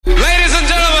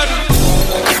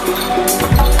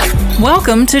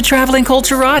Welcome to Traveling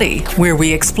Culturati, where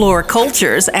we explore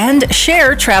cultures and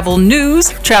share travel news,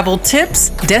 travel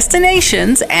tips,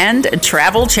 destinations, and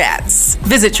travel chats.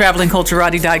 Visit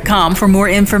travelingculturati.com for more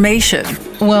information.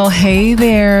 Well, hey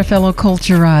there, fellow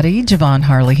Culturati. Javon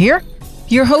Harley here,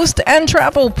 your host and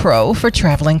travel pro for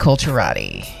Traveling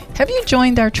Culturati. Have you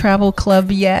joined our travel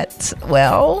club yet?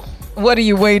 Well, what are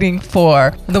you waiting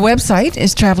for? The website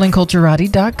is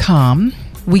travelingculturati.com.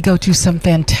 We go to some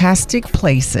fantastic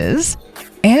places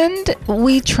and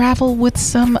we travel with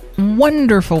some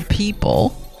wonderful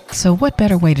people. So what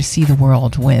better way to see the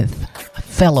world with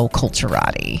fellow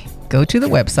Culturati? Go to the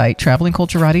website,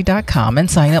 travelingculturati.com,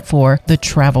 and sign up for the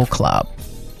travel club.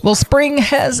 Well, spring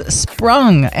has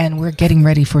sprung and we're getting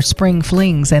ready for spring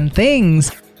flings and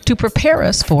things to prepare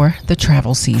us for the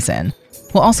travel season.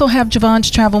 We'll also have Javon's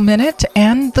Travel Minute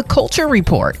and the Culture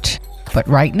Report. But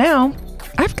right now,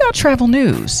 I've got travel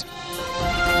news.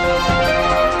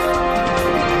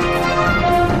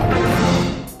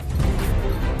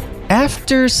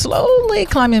 After slowly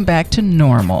climbing back to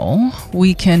normal,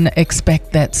 we can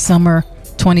expect that summer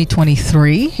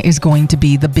 2023 is going to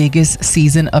be the biggest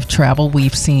season of travel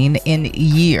we've seen in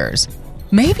years.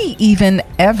 Maybe even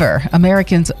ever.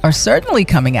 Americans are certainly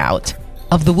coming out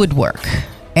of the woodwork.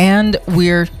 And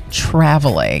we're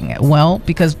traveling. Well,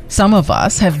 because some of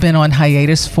us have been on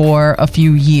hiatus for a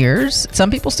few years.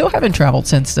 Some people still haven't traveled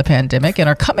since the pandemic and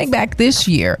are coming back this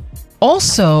year.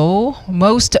 Also,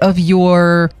 most of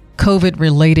your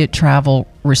COVID-related travel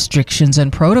restrictions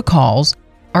and protocols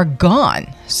are gone.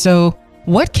 So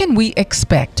what can we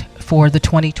expect for the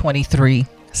 2023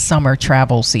 summer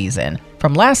travel season?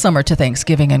 From last summer to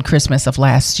Thanksgiving and Christmas of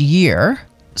last year,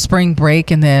 spring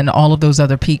break, and then all of those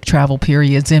other peak travel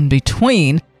periods in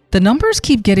between, the numbers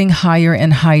keep getting higher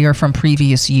and higher from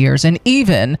previous years and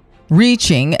even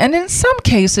reaching, and in some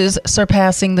cases,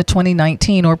 surpassing the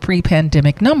 2019 or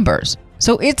pre-pandemic numbers.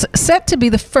 So it's set to be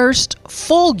the first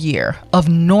full year of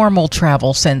normal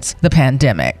travel since the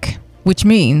pandemic, which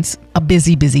means a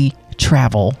busy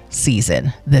travel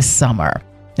season this summer.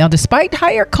 Now, despite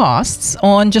higher costs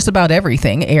on just about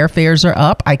everything, airfares are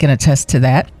up. I can attest to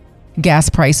that. Gas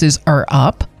prices are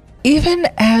up. Even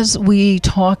as we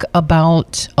talk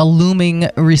about a looming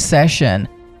recession,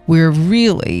 we're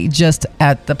really just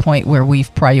at the point where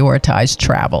we've prioritized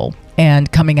travel and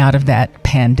coming out of that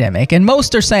pandemic. And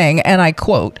most are saying, and I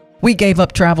quote, "We gave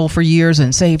up travel for years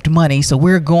and saved money, so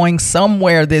we're going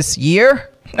somewhere this year."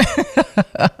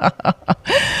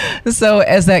 So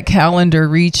as that calendar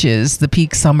reaches the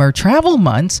peak summer travel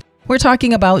months, we're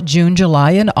talking about June,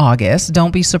 July, and August.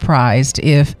 Don't be surprised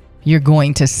if you're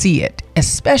going to see it,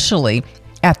 especially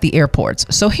at the airports.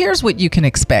 So here's what you can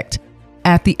expect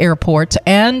at the airports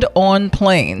and on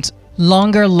planes: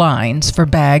 longer lines for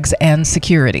bags and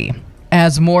security.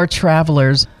 As more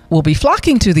travelers will be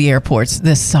flocking to the airports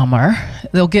this summer,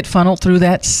 they'll get funneled through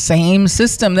that same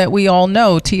system that we all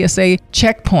know, TSA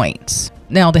checkpoints.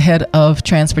 Now, the head of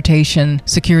Transportation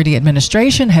Security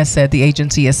Administration has said the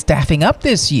agency is staffing up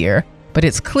this year, but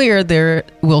it's clear there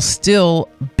will still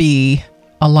be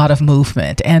a lot of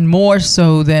movement, and more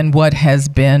so than what has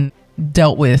been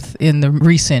dealt with in the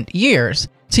recent years.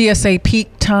 TSA peak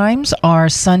times are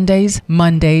Sundays,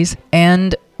 Mondays,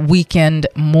 and weekend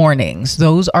mornings.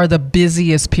 Those are the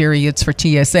busiest periods for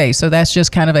TSA. So that's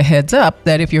just kind of a heads up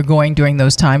that if you're going during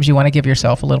those times, you want to give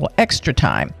yourself a little extra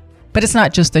time. But it's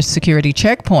not just the security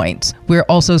checkpoints. We're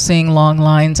also seeing long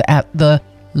lines at the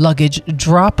luggage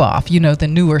drop-off. You know, the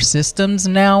newer systems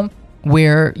now,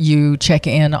 where you check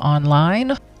in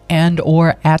online and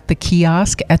or at the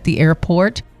kiosk at the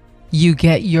airport. You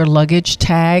get your luggage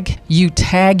tag. You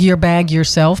tag your bag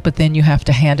yourself, but then you have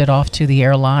to hand it off to the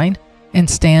airline and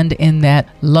stand in that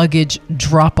luggage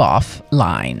drop-off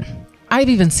line. I've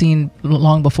even seen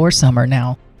long before summer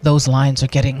now, those lines are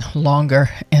getting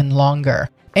longer and longer.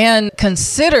 And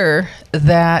consider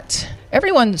that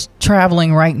everyone's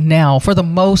traveling right now, for the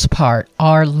most part,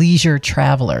 are leisure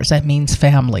travelers. That means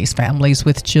families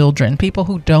with children, people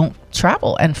who don't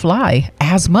travel and fly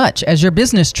as much as your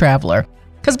business traveler.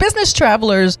 Because business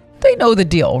travelers, they know the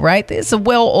deal, right? It's a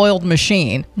well-oiled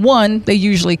machine. One, they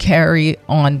usually carry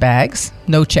on bags,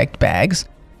 no checked bags.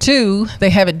 Two,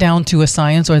 they have it down to a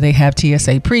science, or they have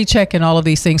TSA pre-check and all of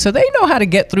these things. So they know how to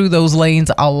get through those lanes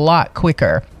a lot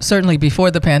quicker. Certainly before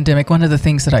the pandemic, one of the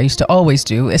things that I used to always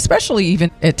do, especially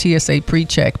even at TSA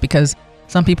pre-check, because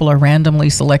Some people are randomly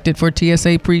selected for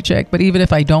TSA PreCheck, but even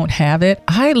if I don't have it,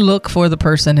 I look for the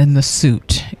person in the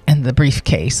suit and the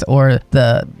briefcase or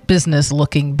the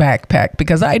business-looking backpack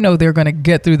because I know they're going to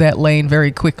get through that lane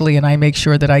very quickly, and I make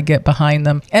sure that I get behind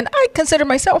them. And I consider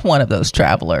myself one of those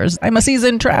travelers. I'm a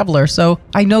seasoned traveler, so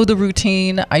I know the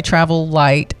routine. I travel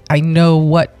light. I know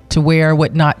what to wear,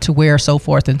 what not to wear, so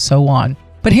forth and so on.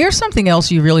 But here's something else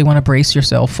you really want to brace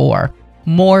yourself for.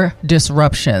 More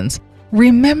disruptions.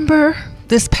 Remember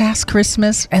this past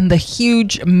Christmas and the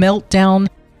huge meltdown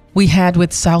we had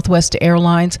with Southwest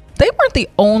Airlines? They weren't the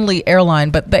only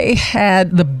airline, but they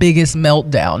had the biggest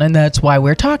meltdown, and that's why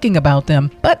we're talking about them.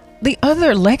 But the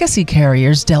other legacy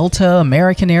carriers, Delta,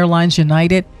 American Airlines,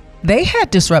 United, they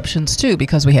had disruptions too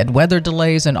because we had weather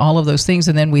delays and all of those things,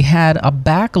 and then we had a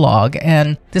backlog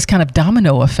and this kind of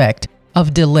domino effect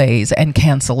of delays and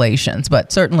cancellations.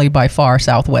 But certainly by far,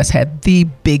 Southwest had the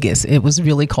biggest. It was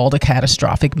really called a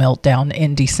catastrophic meltdown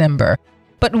in December.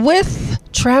 But with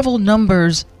travel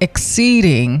numbers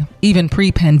exceeding even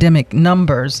pre-pandemic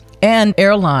numbers, and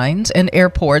airlines and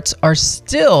airports are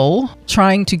still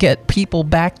trying to get people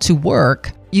back to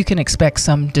work, you can expect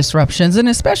some disruptions. And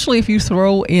especially if you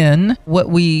throw in what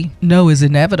we know is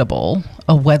inevitable,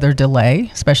 a weather delay,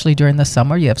 especially during the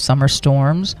summer. You have summer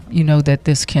storms. You know that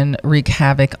this can wreak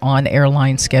havoc on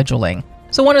airline scheduling.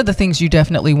 So one of the things you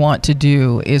definitely want to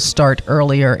do is start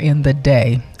earlier in the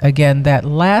day. Again, that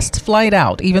last flight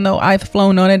out, even though I've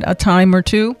flown on it a time or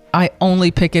two, I only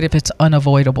pick it if it's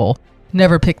unavoidable.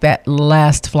 Never pick that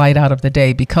last flight out of the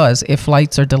day, because if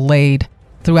flights are delayed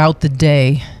throughout the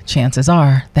day, chances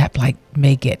are that flight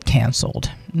may get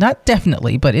canceled. Not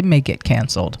definitely, but it may get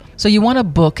canceled. So you want to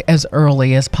book as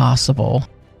early as possible.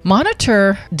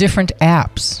 Monitor different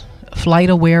apps.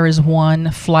 FlightAware is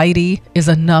one, Flighty is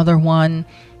another one,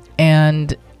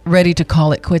 and Ready to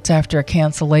call it quits after a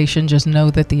cancellation. Just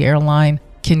know that the airline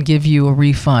can give you a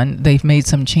refund. They've made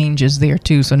some changes there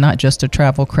too, so not just a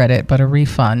travel credit, but a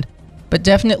refund. But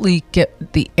definitely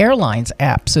get the airline's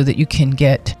app so that you can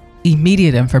get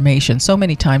immediate information. So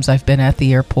many times I've been at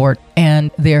the airport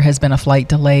and there has been a flight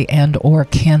delay and or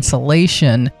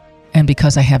cancellation. And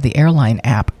because I have the airline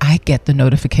app, I get the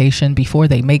notification before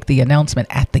they make the announcement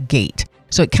at the gate.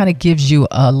 So it kind of gives you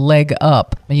a leg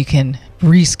up. You can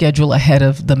reschedule ahead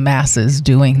of the masses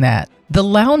doing that. The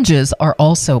lounges are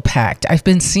also packed. I've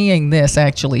been seeing this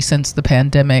actually since the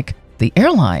pandemic. The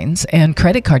airlines and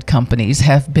credit card companies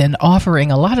have been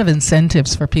offering a lot of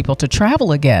incentives for people to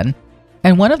travel again.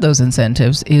 And one of those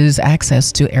incentives is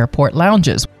access to airport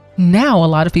lounges. Now, a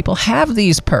lot of people have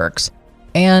these perks.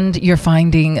 And you're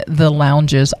finding the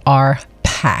lounges are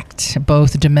packed,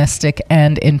 both domestic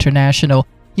and international.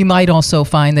 You might also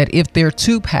find that if they're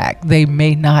too packed, they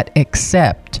may not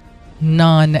accept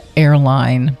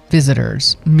non-airline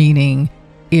visitors, meaning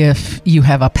if you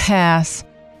have a pass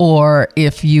or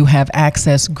if you have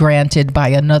access granted by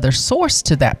another source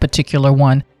to that particular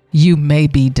one, you may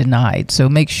be denied. So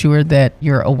make sure that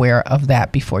you're aware of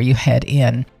that before you head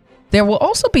in. There will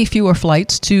also be fewer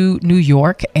flights to New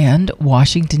York and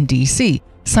Washington, D.C.,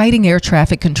 citing air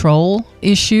traffic control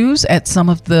issues at some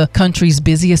of the country's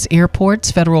busiest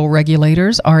airports. Federal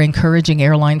regulators are encouraging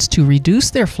airlines to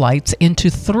reduce their flights into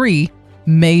 3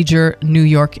 major New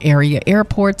York area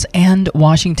airports and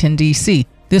Washington, D.C.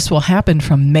 This will happen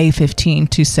from May 15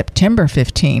 to September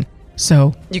 15.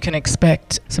 So you can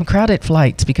expect some crowded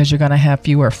flights because you're going to have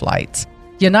fewer flights.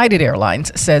 United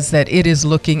Airlines says that it is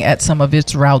looking at some of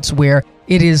its routes where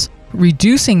it is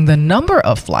reducing the number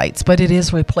of flights, but it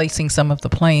is replacing some of the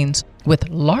planes with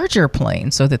larger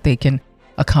planes so that they can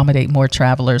accommodate more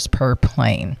travelers per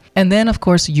plane. And then, of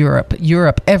course, Europe,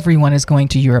 everyone is going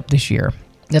to Europe this year.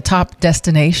 The top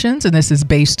destinations, and this is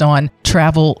based on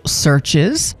travel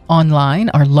searches online,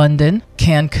 are London,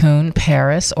 Cancun,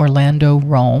 Paris, Orlando,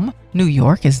 Rome. New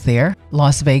York is there,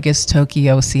 Las Vegas,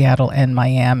 Tokyo, Seattle, and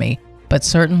Miami. But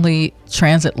certainly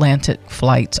transatlantic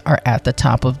flights are at the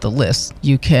top of the list.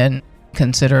 You can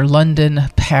consider London,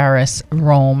 Paris,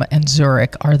 Rome, and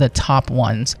Zurich are the top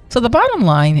ones. So the bottom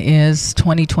line is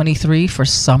 2023 for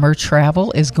summer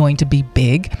travel is going to be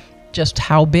big. Just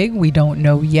how big, we don't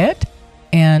know yet.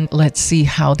 And let's see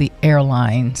how the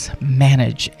airlines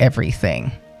manage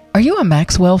everything. Are you a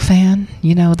Maxwell fan?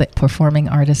 You know, the performing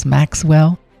artist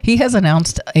Maxwell? He has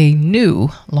announced a new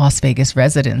Las Vegas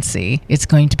residency. It's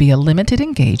going to be a limited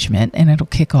engagement, and it'll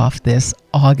kick off this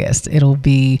August. It'll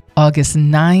be August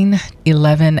 9,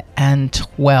 11, and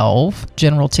 12.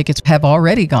 General tickets have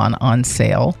already gone on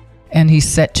sale, and he's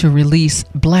set to release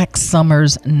Black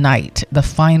Summer's Night, the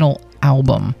final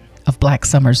album of Black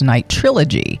Summer's Night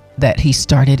trilogy that he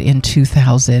started in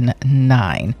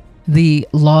 2009. the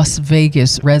Las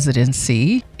Vegas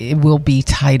residency. It will be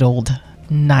titled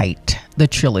Night, the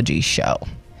trilogy show.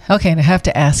 Okay, and I have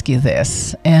to ask you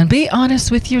this, and be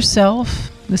honest with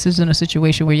yourself. This isn't a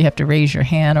situation where you have to raise your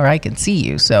hand or I can see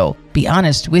you, so be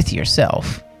honest with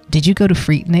yourself. Did you go to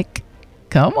Freaknik?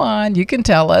 Come on, you can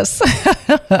tell us.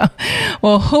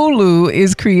 Well, Hulu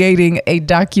is creating a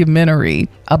documentary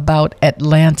about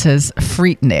Atlanta's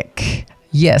Freaknik.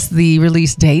 Yes, the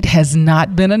release date has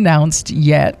not been announced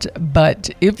yet, but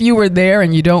if you were there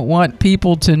and you don't want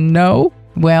people to know,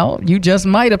 well, you just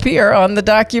might appear on the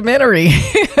documentary.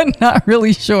 Not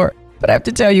really sure. But I have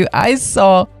to tell you, I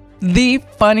saw the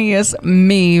funniest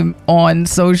meme on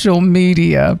social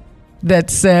media that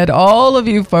said, all of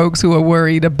you folks who are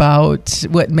worried about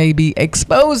what may be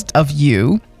exposed of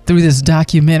you through this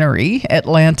documentary,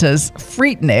 Atlanta's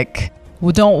Freaknik,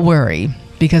 well, don't worry,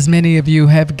 because many of you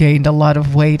have gained a lot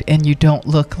of weight and you don't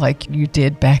look like you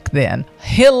did back then.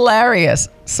 Hilarious.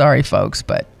 Sorry, folks,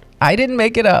 but I didn't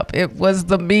make it up. It was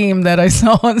the meme that I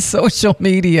saw on social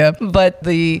media. But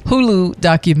the Hulu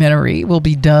documentary will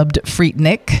be dubbed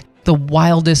Freaknik, The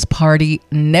Wildest Party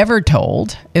Never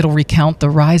Told. It'll recount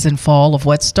the rise and fall of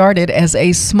what started as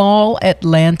a small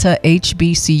Atlanta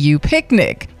HBCU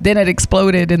picnic. Then it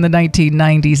exploded in the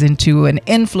 1990s into an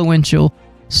influential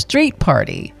street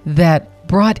party that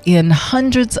brought in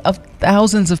hundreds of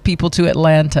thousands of people to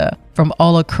Atlanta from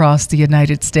all across the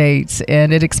United States.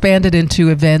 And it expanded into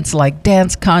events like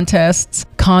dance contests,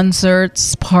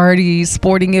 concerts, parties,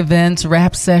 sporting events,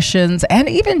 rap sessions, and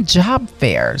even job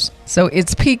fairs. So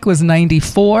its peak was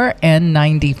 94 and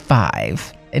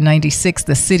 95. In 96,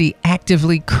 the city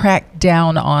actively cracked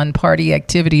down on party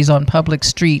activities on public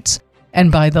streets.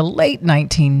 And by the late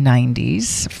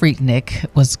 1990s, Freaknik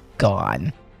was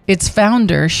gone. Its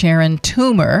founder, Sharon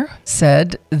Toomer,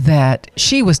 said that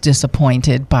she was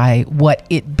disappointed by what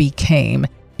it became.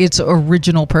 Its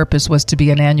original purpose was to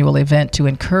be an annual event to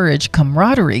encourage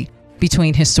camaraderie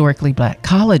between historically Black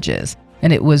colleges.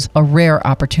 And it was a rare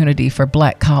opportunity for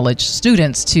Black college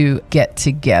students to get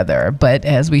together. But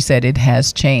as we said, it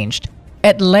has changed.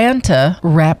 Atlanta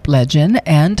rap legend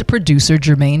and producer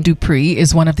Jermaine Dupri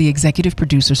is one of the executive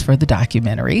producers for the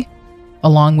documentary,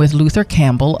 along with Luther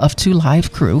Campbell of 2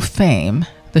 Live Crew fame.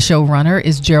 The showrunner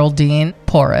is Geraldine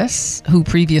Porras, who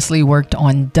previously worked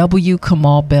on W.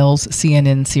 Kamau Bell's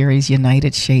CNN series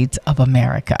United Shades of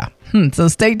America. So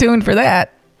stay tuned for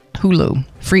that. Hulu,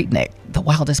 Freaknik, The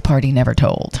Wildest Party Never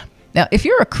Told. Now, if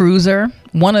you're a cruiser,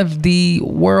 one of the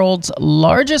world's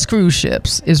largest cruise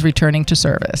ships is returning to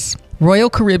service. Royal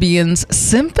Caribbean's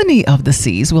Symphony of the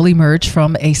Seas will emerge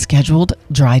from a scheduled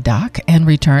dry dock and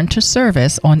return to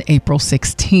service on April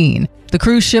 16. The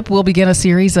cruise ship will begin a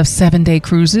series of 7-day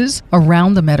cruises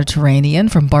around the Mediterranean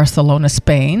from Barcelona,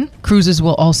 Spain. Cruises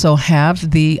will also have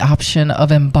the option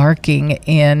of embarking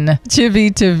in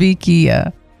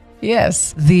Civitavecchia.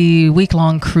 Yes, the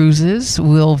week-long cruises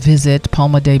will visit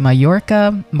Palma de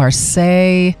Mallorca,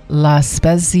 Marseille, La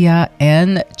Spezia,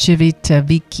 and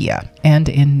Civitavecchia, and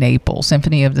in Naples.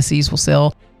 Symphony of the Seas will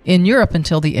sail in Europe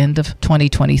until the end of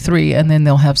 2023, and then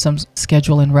they'll have some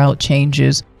schedule and route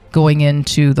changes going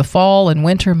into the fall and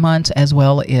winter months, as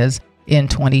well as in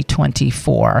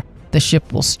 2024. The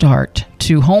ship will start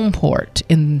to home port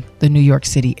in the New York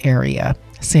City area,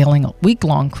 sailing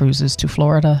week-long cruises to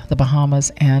Florida, the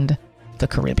Bahamas, and the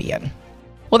Caribbean.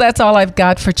 Well, that's all I've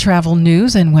got for travel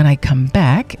news. And when I come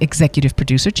back, executive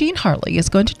producer Jean Harley is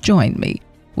going to join me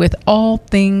with all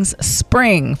things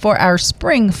spring for our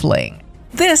Spring Fling.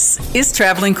 This is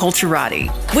Traveling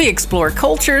Culturati. We explore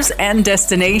cultures and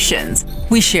destinations.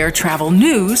 We share travel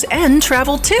news and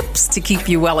travel tips to keep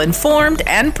you well informed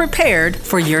and prepared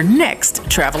for your next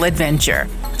travel adventure.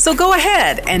 So go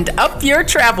ahead and up your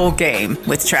travel game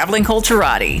with Traveling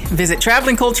Culturati. Visit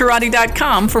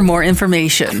travelingculturati.com for more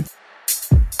information.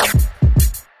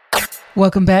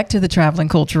 Welcome back to the Traveling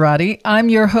Culturati. I'm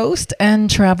your host and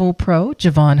travel pro,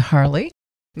 Javon Harley.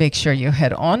 Make sure you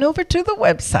head on over to the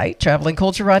website,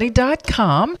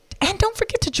 travelingculturati.com, and don't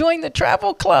forget to join the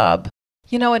travel club.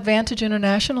 You know, Advantage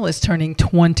International is turning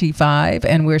 25,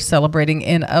 and we're celebrating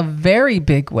in a very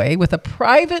big way with a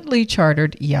privately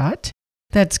chartered yacht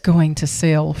that's going to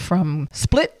sail from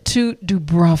Split to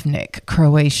Dubrovnik,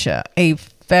 Croatia, a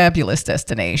fabulous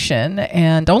destination,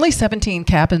 and only 17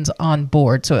 cabins on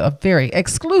board, so a very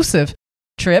exclusive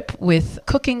trip with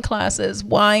cooking classes,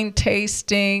 wine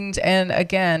tastings, and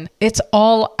again, it's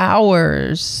all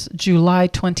hours, July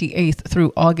 28th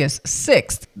through August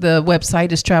 6th. The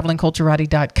website is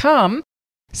travelingculturati.com.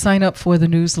 Sign up for the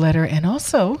newsletter and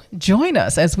also join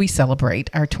us as we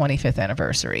celebrate our 25th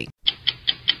anniversary.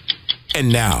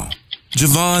 And now,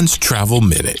 Javon's Travel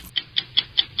Minute.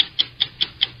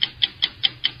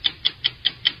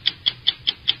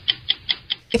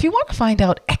 If you want to find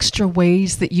out extra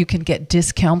ways that you can get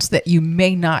discounts that you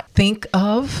may not think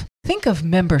of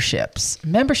memberships.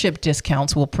 Membership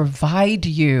discounts will provide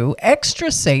you extra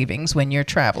savings when you're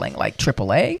traveling, like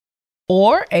AAA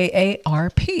or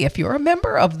AARP. If you're a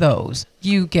member of those,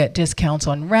 you get discounts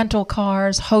on rental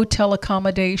cars, hotel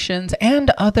accommodations,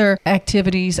 and other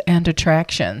activities and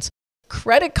attractions.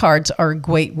 Credit cards are a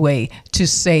great way to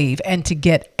save and to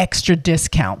get extra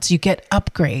discounts. You get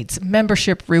upgrades,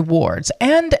 membership rewards,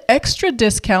 and extra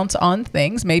discounts on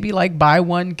things, maybe like buy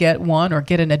one, get one, or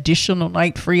get an additional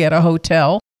night free at a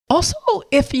hotel. Also,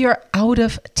 if you're out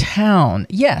of town,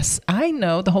 yes, I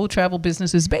know the whole travel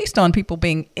business is based on people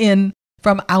being in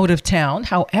from out of town.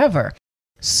 However,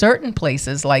 certain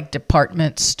places like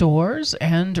department stores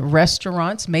and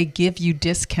restaurants may give you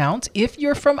discounts if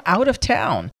you're from out of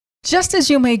town. Just as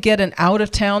you may get an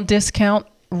out-of-town discount,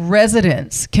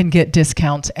 residents can get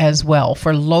discounts as well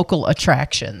for local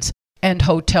attractions and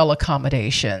hotel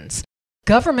accommodations.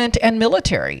 Government and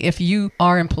military. If you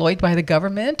are employed by the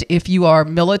government, if you are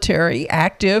military,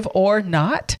 active or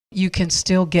not, you can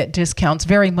still get discounts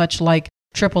very much like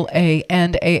AAA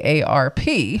and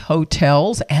AARP.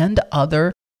 Hotels and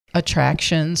other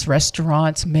attractions,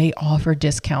 restaurants may offer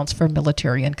discounts for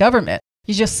military and government.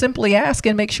 You just simply ask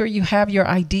and make sure you have your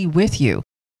ID with you.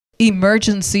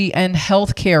 Emergency and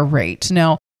healthcare rates.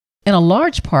 Now, in a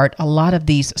large part, a lot of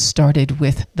these started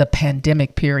with the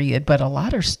pandemic period, but a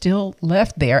lot are still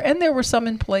left there, and there were some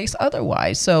in place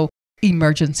otherwise. So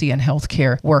emergency and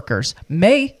healthcare workers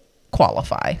may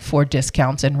qualify for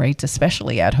discounts and rates,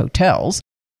 especially at hotels.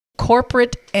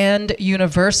 Corporate and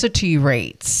university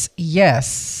rates.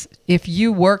 Yes, if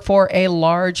you work for a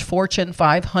large Fortune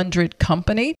 500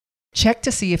 company, check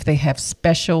to see if they have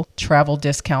special travel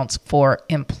discounts for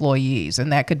employees,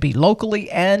 and that could be locally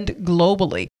and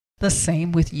globally. The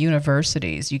same with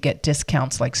universities. You get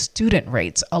discounts like student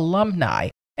rates, alumni,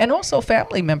 and also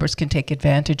family members can take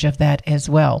advantage of that as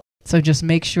well. So just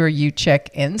make sure you check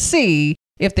and see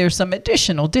if there's some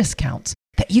additional discounts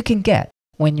that you can get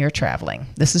when you're traveling.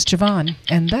 This is Javon,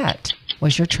 and that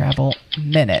was your Travel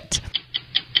Minute.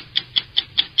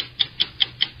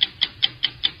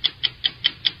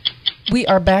 We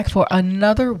are back for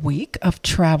another week of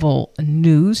travel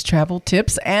news, travel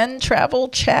tips, and travel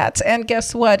chats. And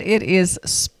guess what? It is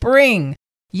spring.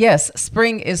 Yes,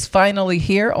 spring is finally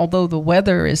here, although the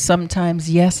weather is sometimes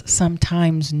yes,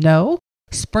 sometimes no.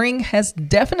 Spring has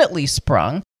definitely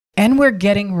sprung, and we're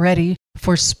getting ready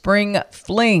for spring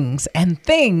flings and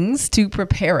things to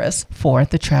prepare us for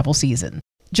the travel season.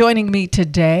 Joining me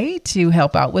today to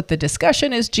help out with the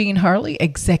discussion is Jean Harley,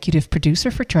 executive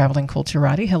producer for Traveling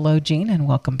Culturati. Hello, Jean, and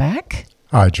welcome back.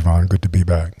 Hi, Javon. Good to be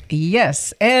back.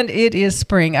 Yes, and it is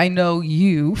spring. I know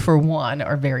you, for one,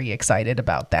 are very excited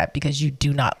about that because you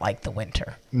do not like the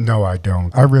winter. No, I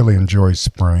don't. I really enjoy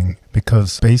spring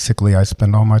because basically I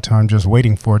spend all my time just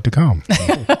waiting for it to come.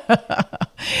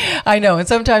 I know, and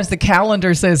sometimes the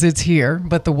calendar says it's here,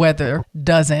 but the weather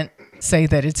doesn't say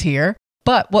that it's here.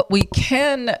 But what we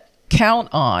can count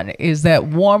on is that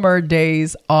warmer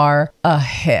days are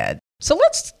ahead. So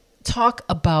let's talk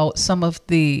about some of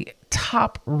the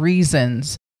top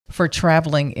reasons for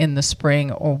traveling in the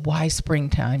spring, or why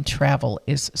springtime travel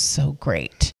is so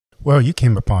great. Well, you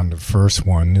came upon the first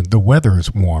one. The weather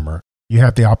is warmer. You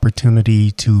have the opportunity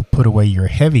to put away your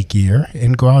heavy gear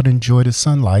and go out and enjoy the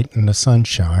sunlight and the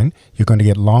sunshine. You're going to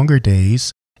get longer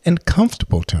days and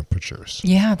comfortable temperatures.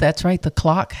 Yeah, that's right. The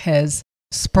clock has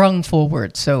sprung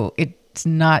forward, so it's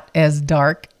not as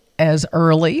dark as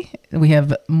early. We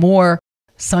have more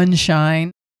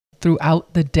sunshine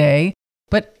throughout the day,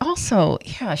 but also,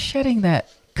 shedding that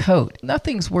coat.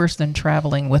 Nothing's worse than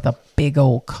traveling with a big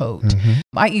old coat. Mm-hmm.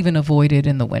 I even avoid it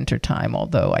in the wintertime,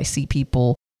 although I see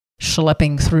people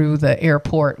schlepping through the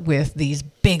airport with these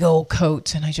big old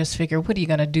coats, and I just figure, what are you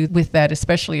going to do with that,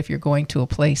 especially if you're going to a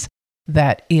place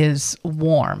that is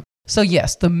warm? So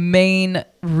yes, the main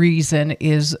reason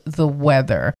is the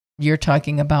weather. You're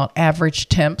talking about average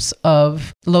temps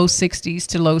of low 60s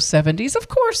to low 70s. Of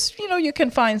course, you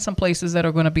can find some places that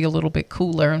are going to be a little bit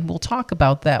cooler, and we'll talk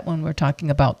about that when we're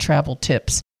talking about travel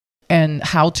tips and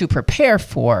how to prepare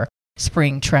for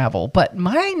spring travel. But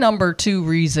my number 2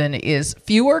 reason is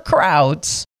fewer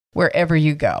crowds wherever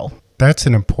you go. That's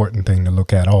an important thing to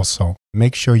look at also.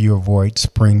 Make sure you avoid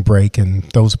spring break and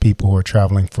those people who are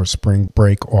traveling for spring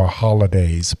break or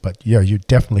holidays. But yeah, you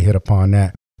definitely hit upon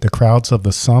that. The crowds of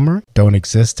the summer don't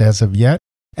exist as of yet,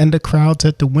 and the crowds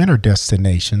at the winter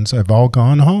destinations have all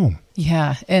gone home.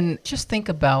 Yeah, and just think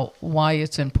about why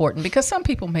it's important, because some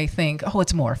people may think,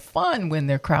 it's more fun when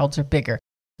their crowds are bigger.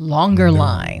 longer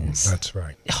lines. That's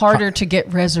right. Harder to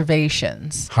get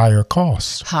reservations. Higher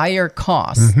costs.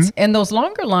 And those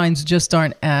longer lines just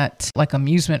aren't at like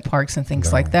amusement parks and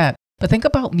things like that. But think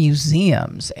about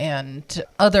museums and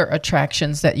other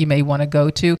attractions that you may want to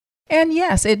go to. And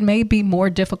yes, it may be more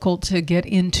difficult to get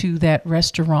into that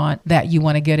restaurant that you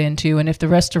want to get into. And if the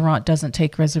restaurant doesn't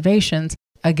take reservations,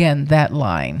 again, that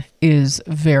line is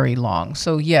very long.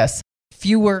 So yes,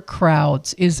 fewer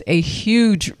crowds is a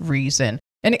huge reason.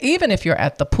 And even if you're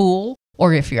at the pool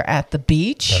or if you're at the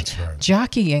beach,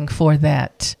 jockeying for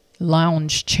that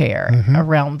lounge chair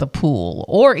around the pool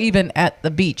or even at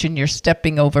the beach and you're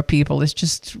stepping over people is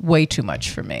just way too much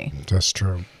for me. That's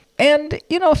true. And,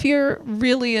 if you're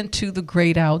really into the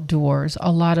great outdoors,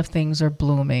 a lot of things are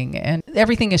blooming and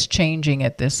everything is changing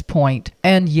at this point.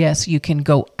 And yes, you can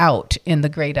go out in the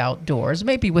great outdoors,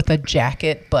 maybe with a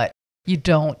jacket, but you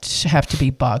don't have to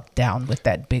be bogged down with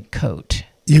that big coat.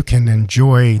 You can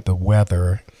enjoy the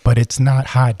weather, but it's not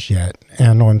hot yet.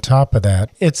 And on top of that,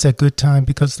 it's a good time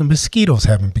because the mosquitoes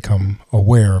haven't become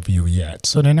aware of you yet.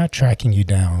 So they're not tracking you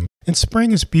down. And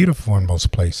spring is beautiful in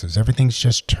most places. Everything's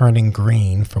just turning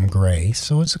green from gray.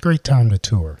 So it's a great time to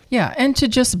tour. Yeah, and to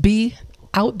just be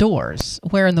outdoors,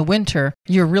 where in the winter,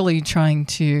 you're really trying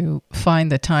to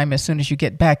find the time as soon as you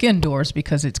get back indoors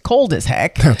because it's cold as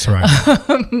heck. That's right.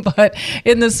 But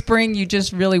in the spring, you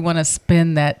just really want to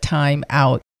spend that time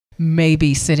out,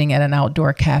 maybe sitting at an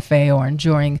outdoor cafe or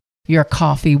enjoying your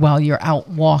coffee while you're out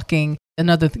walking.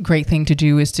 Another great thing to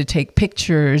do is to take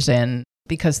pictures, and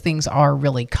because things are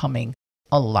really coming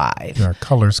alive. There are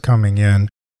colors coming in.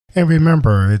 And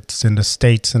remember, it's in the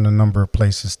States in a number of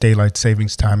places. Daylight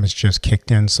savings time has just kicked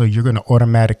in, so you're going to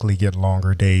automatically get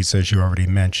longer days, as you already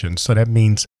mentioned. So that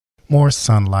means more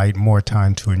sunlight, more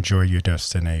time to enjoy your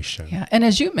destination. Yeah, and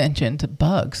as you mentioned,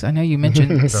 bugs. I know you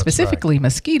mentioned specifically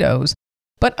mosquitoes,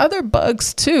 but other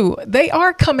bugs too. They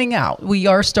are coming out. We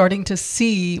are starting to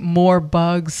see more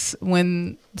bugs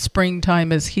when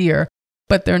springtime is here.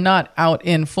 But they're not out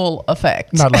in full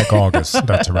effect. Not like August.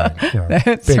 That's right. Yeah.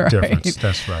 That's Big right. difference.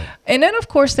 That's right. And then, of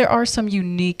course, there are some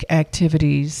unique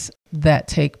activities that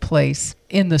take place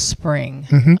in the spring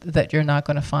that you're not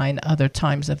going to find other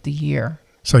times of the year.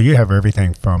 So you have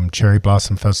everything from cherry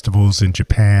blossom festivals in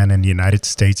Japan and the United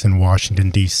States and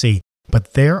Washington, D.C.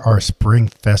 But there are spring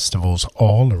festivals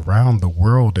all around the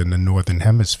world in the Northern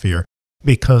Hemisphere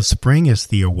because spring is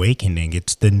the awakening.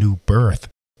 It's the new birth.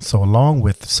 So along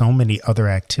with so many other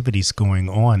activities going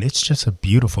on, it's just a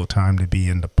beautiful time to be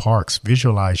in the parks.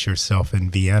 Visualize yourself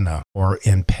in Vienna or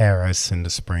in Paris in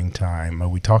the springtime.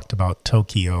 We talked about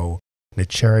Tokyo, the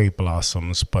cherry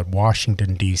blossoms, but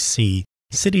Washington, D.C.,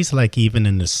 cities like even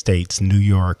in the States, New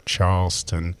York,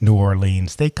 Charleston, New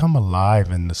Orleans, they come alive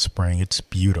in the spring. It's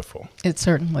beautiful. It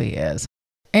certainly is.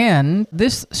 And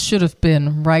this should have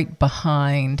been right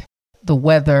behind the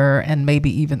weather and maybe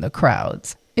even the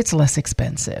crowds. It's less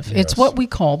expensive. Yes. It's what we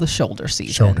call the shoulder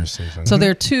season. So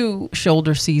there are two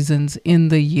shoulder seasons in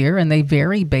the year, and they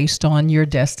vary based on your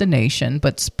destination.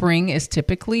 But spring is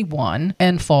typically one,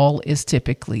 and fall is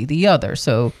typically the other.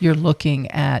 So you're looking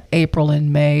at April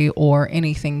and May, or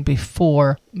anything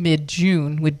before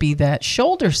mid-June would be that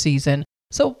shoulder season.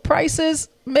 So prices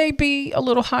may be a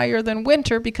little higher than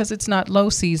winter because it's not low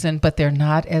season, but they're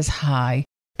not as high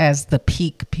as the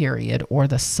peak period or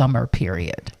the summer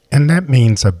period. And that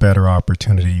means a better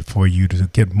opportunity for you to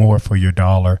get more for your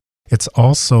dollar. It's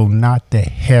also not the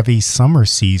heavy summer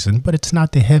season, but it's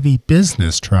not the heavy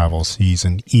business travel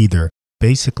season either.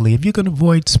 Basically, if you can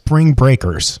avoid spring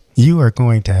breakers, you are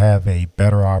going to have a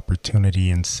better opportunity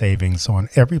in savings on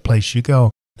every place you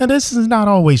go. Now, this is not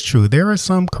always true. There are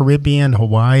some Caribbean,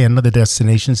 Hawaii, and other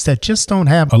destinations that just don't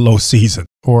have a low season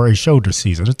or a shoulder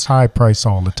season. It's high price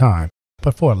all the time.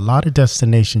 But for a lot of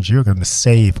destinations, you're going to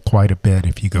save quite a bit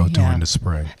if you go during the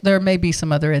spring. There may be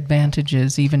some other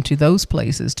advantages even to those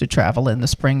places to travel in the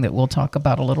spring that we'll talk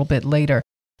about a little bit later.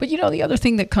 But the other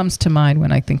thing that comes to mind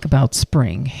when I think about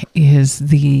spring is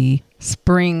the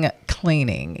spring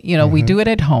cleaning. We do it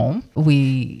at home.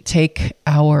 We take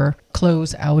our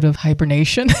clothes out of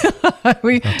hibernation.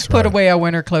 We put away our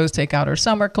winter clothes, take out our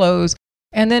summer clothes.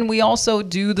 And then we also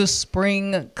do the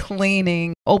spring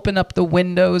cleaning, open up the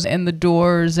windows and the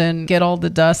doors and get all the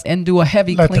dust and do a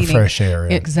heavy cleaning. Let the fresh air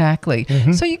in. Exactly.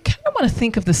 So you kind of want to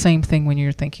think of the same thing when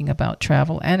you're thinking about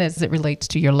travel and as it relates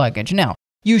to your luggage. Now,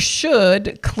 you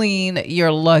should clean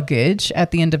your luggage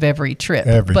at the end of every trip.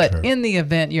 But in the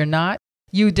event you're not,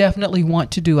 you definitely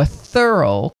want to do a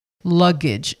thorough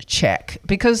luggage check.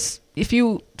 Because if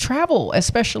you travel,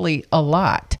 especially a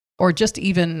lot, or just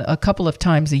even a couple of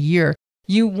times a year,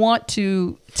 You want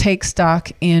to take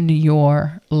stock in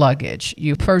your luggage.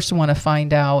 You first want to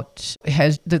find out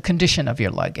has the condition of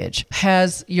your luggage.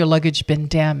 Has your luggage been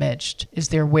damaged? Is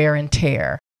there wear and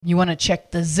tear? You want to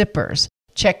check the zippers,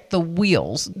 check the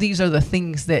wheels. These are the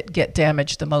things that get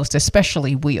damaged the most,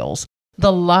 especially wheels.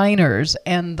 The liners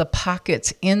and the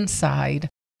pockets inside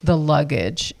the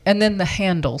luggage, and then the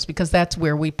handles, because that's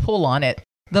where we pull on it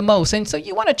the most. And so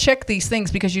you want to check these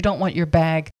things because you don't want your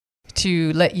bag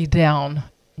to let you down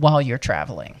while you're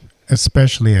traveling.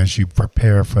 Especially as you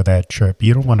prepare for that trip,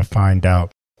 you don't want to find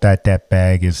out that that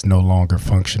bag is no longer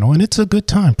functional. And it's a good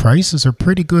time. Prices are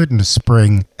pretty good in the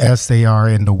spring as they are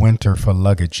in the winter for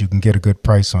luggage. You can get a good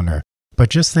price on there. But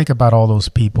just think about all those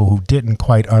people who didn't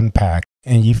quite unpack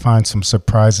and you find some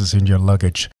surprises in your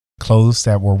luggage. Clothes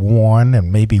that were worn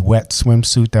and maybe wet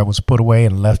swimsuit that was put away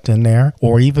and left in there,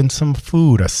 or even some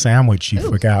food, a sandwich you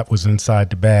forgot was inside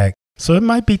the bag. So it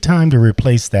might be time to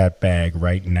replace that bag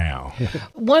right now.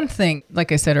 One thing,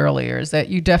 like I said earlier, is that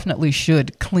you definitely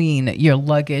should clean your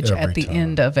luggage at the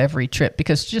end of every trip,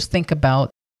 because just think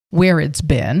about where it's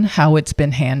been, how it's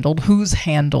been handled, who's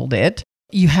handled it.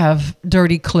 You have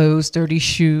dirty clothes, dirty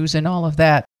shoes, and all of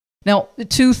that. Now,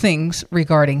 two things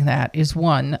regarding that is,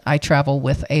 one, I travel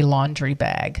with a laundry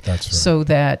bag. That's right. So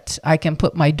that I can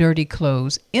put my dirty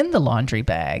clothes in the laundry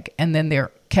bag, and then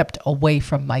they're kept away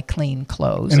from my clean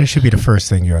clothes. And it should be the first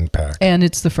thing you unpack. And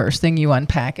it's the first thing you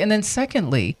unpack. And then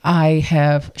secondly, I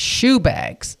have shoe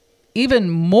bags. Even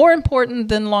more important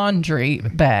than laundry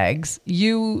bags,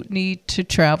 you need to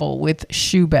travel with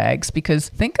shoe bags, because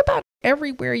think about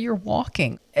everywhere you're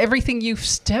walking, everything you've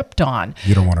stepped on.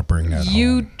 You don't want to bring that home.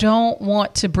 You don't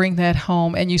want to bring that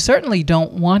home, and you certainly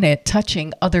don't want it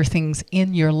touching other things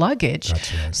in your luggage.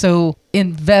 That's right. So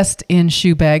invest in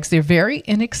shoe bags. They're very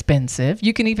inexpensive.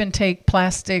 You can even take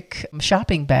plastic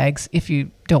shopping bags if you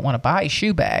don't want to buy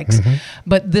shoe bags.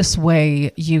 But this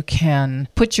way you can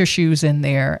put your shoes in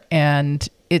there and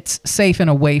it's safe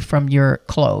and away from your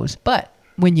clothes. But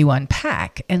when you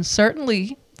unpack, and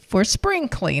certainly for spring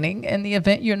cleaning, in the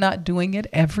event you're not doing it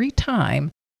every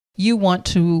time, you want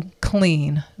to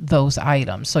clean those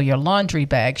items. So your laundry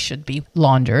bag should be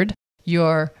laundered.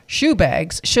 Your shoe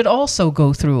bags should also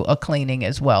go through a cleaning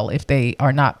as well. If they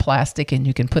are not plastic and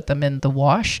you can put them in the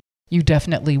wash, you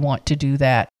definitely want to do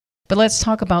that. But let's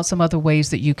talk about some other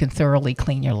ways that you can thoroughly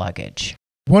clean your luggage.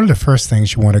 One of the first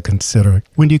things you want to consider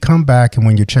when you come back and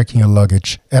when you're checking your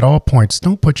luggage, at all points,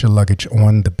 don't put your luggage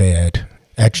on the bed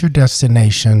at your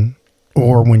destination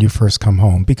or when you first come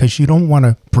home, because you don't want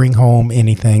to bring home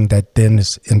anything that then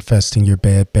is infesting your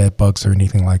bed bugs or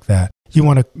anything like that. You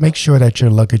want to make sure that your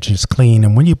luggage is clean,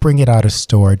 and when you bring it out of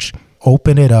storage,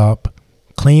 open it up,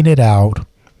 clean it out,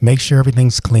 make sure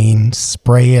everything's clean,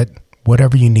 spray it,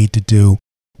 whatever you need to do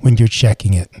when you're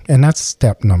checking it. And that's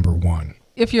step number one.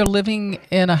 If you're living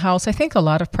in a house, I think a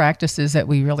lot of practices that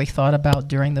we really thought about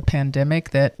during the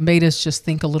pandemic that made us just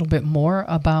think a little bit more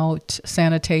about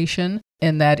sanitation,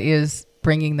 and that is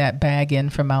bringing that bag in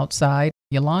from outside.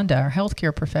 Yolanda, our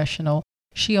healthcare professional,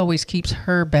 she always keeps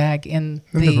her bag in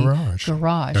the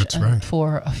garage That's right.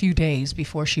 for a few days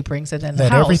before she brings it in the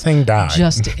Let house. everything die.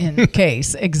 Just in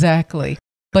case, exactly.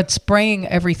 But spraying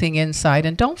everything inside.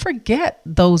 And don't forget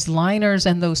those liners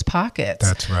and those pockets.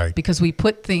 That's right. Because we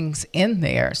put things in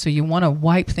there. So you want to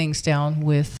wipe things down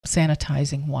with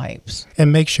sanitizing wipes.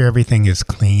 And make sure everything is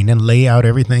clean and lay out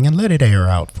everything and let it air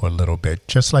out for a little bit,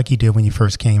 just like you did when you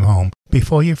first came home.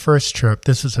 Before your first trip,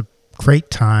 this is a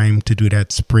great time to do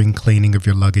that spring cleaning of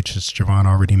your luggage, as Javon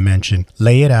already mentioned.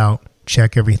 Lay it out,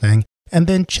 check everything, and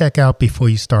then check out before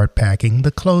you start packing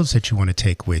the clothes that you want to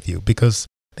take with you, because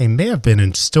they may have been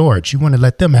in storage. You want to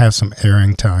let them have some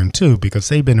airing time too, because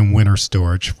they've been in winter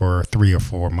storage for 3 or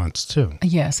 4 months too.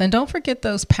 Yes, and don't forget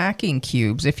those packing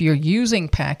cubes. If you're using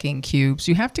packing cubes,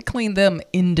 you have to clean them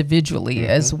individually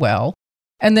as well.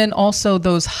 And then also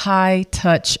those high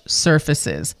touch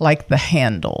surfaces like the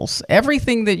handles,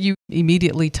 everything that you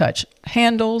immediately touch,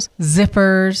 handles,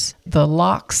 zippers, the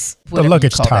locks, the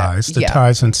luggage ties, the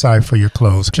ties inside for your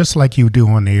clothes, just like you do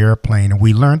on the airplane. And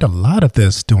we learned a lot of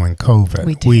this during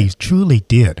COVID. We truly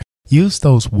did. Use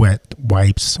those wet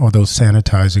wipes or those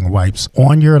sanitizing wipes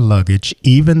on your luggage,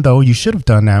 even though you should have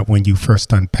done that when you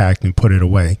first unpacked and put it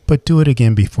away. But do it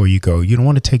again before you go. You don't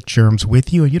want to take germs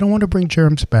with you, and you don't want to bring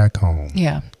germs back home.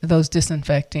 Yeah, those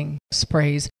disinfecting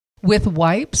sprays. With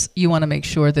wipes, you want to make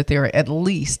sure that they're at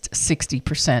least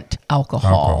 60%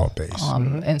 alcohol-based.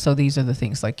 And so these are the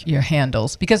things like your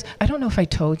handles. Because I don't know if I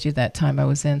told you that time I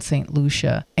was in St.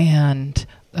 Lucia and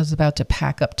I was about to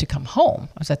pack up to come home.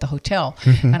 I was at the hotel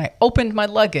and I opened my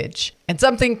luggage and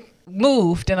something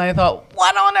moved, and I thought,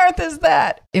 what on earth is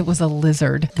that? It was a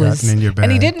lizard. Gotten in your bag.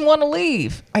 And he didn't want to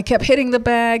leave. I kept hitting the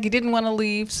bag. He didn't want to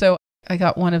leave. So I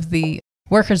got one of the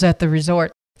workers at the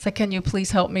resort. Said, can you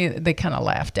please help me? They kind of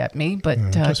laughed at me, but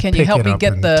can you help me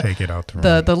get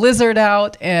the lizard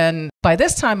out? And by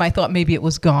this time, I thought maybe it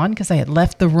was gone because I had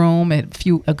left the room. Had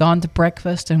gone to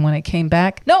breakfast, and when I came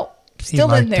back, no,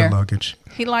 still in there. The luggage.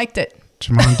 He liked it.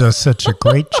 Jamon does such a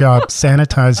great job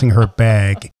sanitizing her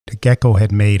bag. The gecko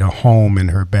had made a home in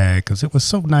her bag because it was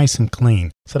so nice and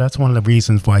clean. So that's one of the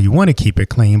reasons why you want to keep it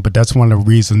clean, but that's one of the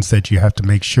reasons that you have to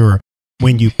make sure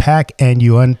when you pack and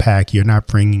you unpack, you're not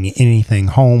bringing anything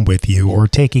home with you or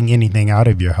taking anything out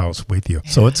of your house with you.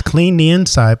 So it's clean the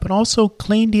inside, but also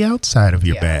clean the outside of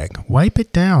your bag. Wipe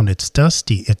it down. It's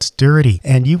dusty. It's dirty.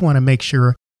 And you want to make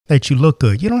sure that you look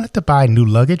good. You don't have to buy new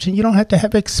luggage and you don't have to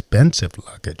have expensive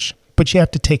luggage, but you have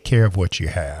to take care of what you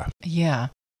have. Yeah.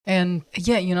 And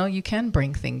you can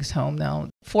bring things home now.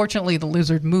 Fortunately, the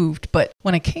lizard moved, but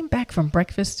when I came back from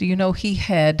breakfast, he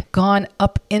had gone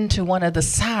up into one of the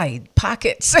side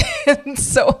pockets. And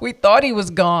so we thought he was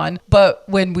gone. But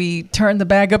when we turned the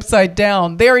bag upside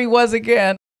down, there he was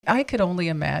again. I could only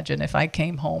imagine if I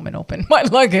came home and opened my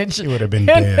luggage. He would have been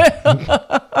dead.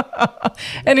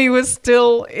 And he was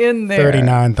still in there.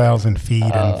 39,000 feet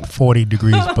and 40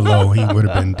 degrees below, he would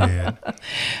have been dead.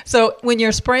 So when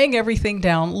you're spraying everything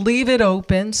down, leave it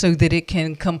open so that it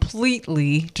can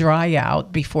completely dry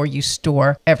out before you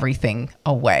store everything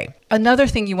away. Another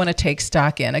thing you want to take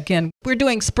stock in, again, we're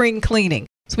doing spring cleaning.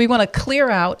 So we want to clear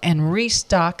out and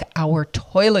restock our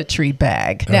toiletry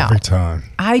bag. Every time.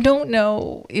 I don't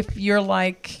know if you're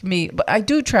like me, but I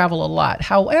do travel a lot.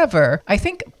 However, I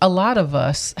think a lot of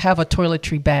us have a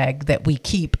toiletry bag that we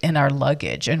keep in our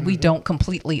luggage, and we don't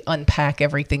completely unpack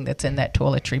everything that's in that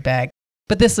toiletry bag.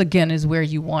 But this, again, is where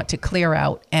you want to clear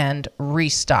out and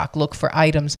restock. Look for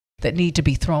items that need to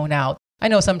be thrown out. I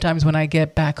know sometimes when I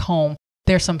get back home,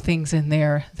 there's some things in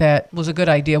there that was a good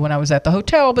idea when I was at the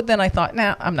hotel, but then I thought,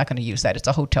 I'm not going to use that. It's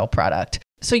a hotel product.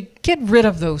 So you get rid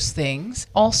of those things.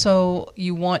 Also,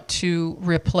 you want to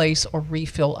replace or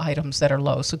refill items that are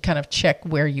low. So kind of check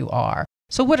where you are.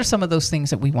 So what are some of those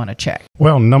things that we want to check?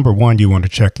 Well, number one, you want to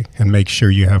check and make sure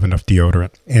you have enough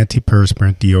deodorant,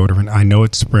 antiperspirant deodorant. I know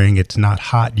it's spring. It's not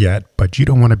hot yet, but you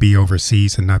don't want to be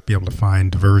overseas and not be able to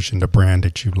find the brand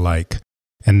that you like.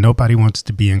 And nobody wants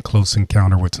to be in close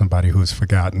encounter with somebody who's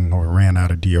forgotten or ran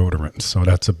out of deodorant. So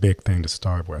that's a big thing to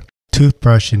start with.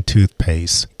 Toothbrush and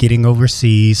toothpaste. Getting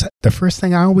overseas. The first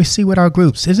thing I always see with our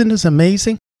groups, isn't this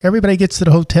amazing? Everybody gets to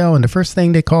the hotel and the first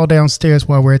thing they call downstairs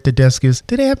while we're at the desk is,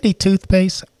 do they have any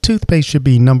toothpaste? Toothpaste should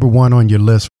be number one on your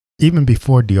list, even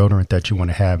before deodorant that you want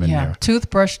to have in there.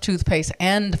 Toothbrush, toothpaste,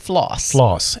 and floss.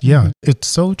 Floss. Yeah, It's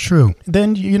so true.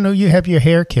 Then, you have your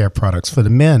hair care products for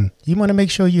the men. You want to make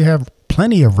sure you have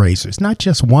plenty of razors, not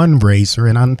just one razor.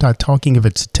 And I'm not talking if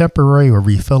it's temporary or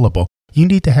refillable. You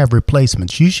need to have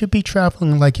replacements. You should be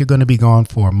traveling like you're going to be gone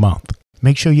for a month.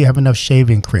 Make sure you have enough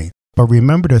shaving cream. But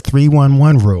remember the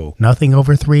 3-1-1 rule. Nothing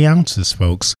over 3 ounces,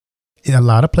 folks. In a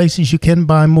lot of places you can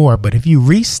buy more, but if you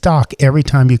restock every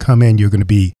time you come in, you're going to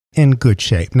be in good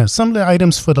shape. Now, some of the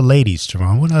items for the ladies,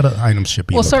 Javon, what other items should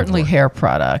be? Well, certainly hair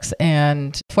products.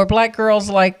 And for Black girls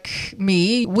like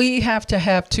me, we have to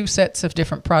have 2 sets of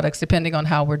different products depending on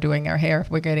how we're doing our hair.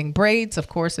 If we're getting braids, of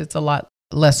course, it's a lot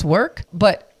less work.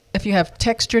 But if you have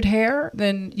textured hair,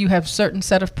 then you have certain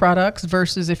set of products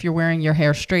versus if you're wearing your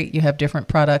hair straight, you have different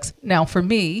products. Now, for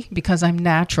me, because I'm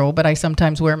natural, but I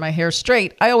sometimes wear my hair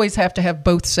straight, I always have to have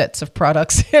both sets of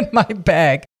products in my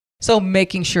bag. So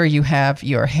making sure you have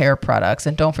your hair products,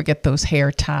 and don't forget those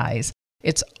hair ties.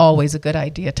 It's always a good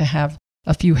idea to have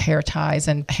a few hair ties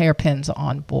and hairpins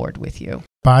on board with you.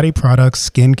 Body products,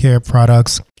 skincare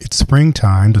products. It's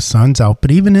springtime, the sun's out,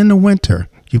 but even in the winter,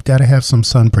 you've got to have some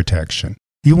sun protection.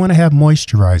 You want to have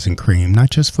moisturizing cream,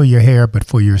 not just for your hair, but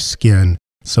for your skin.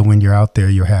 So when you're out there,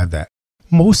 you'll have that.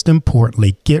 Most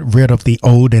importantly, get rid of the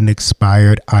old and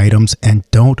expired items and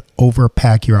don't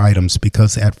overpack your items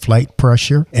because at flight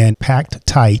pressure and packed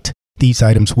tight, these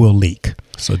items will leak.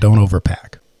 So don't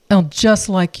overpack. Now, just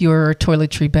like your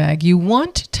toiletry bag, you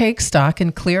want to take stock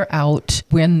and clear out,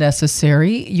 when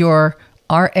necessary, your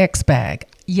RX bag.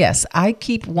 Yes, I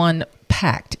keep one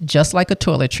packed, just like a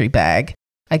toiletry bag.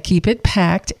 I keep it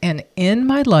packed and in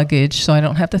my luggage so I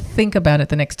don't have to think about it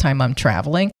the next time I'm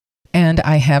traveling. And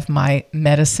I have my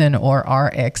medicine or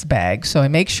RX bag. So I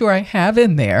make sure I have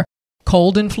in there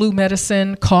cold and flu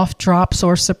medicine, cough drops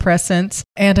or suppressants,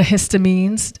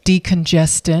 antihistamines,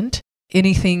 decongestant,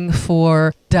 anything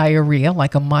for diarrhea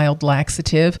like a mild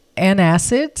laxative,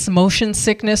 antacids, motion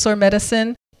sickness or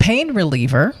medicine, pain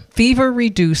reliever, fever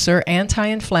reducer,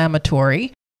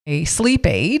 anti-inflammatory, a sleep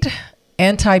aid,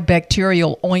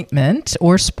 antibacterial ointment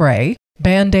or spray,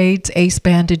 Band-Aids, ace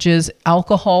bandages,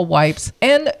 alcohol wipes,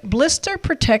 and blister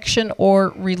protection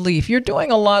or relief. You're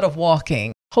doing a lot of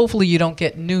walking. Hopefully you don't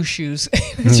get new shoes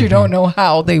because you don't know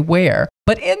how they wear.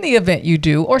 But in the event you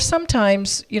do, or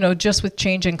sometimes, just with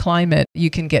change in climate, you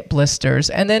can get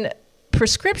blisters. And then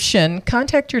prescription,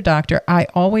 contact your doctor. I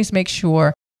always make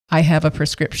sure I have a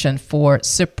prescription for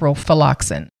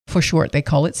ciprofloxacin. For short, they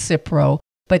call it Cipro.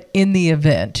 But in the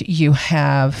event you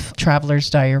have traveler's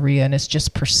diarrhea and it's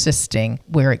just persisting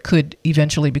where it could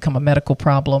eventually become a medical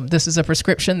problem, this is a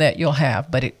prescription that you'll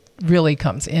have, but it really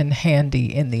comes in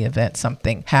handy in the event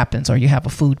something happens or you have a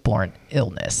foodborne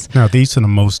illness. Now, these are the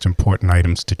most important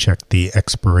items to check the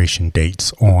expiration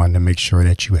dates on to make sure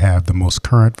that you have the most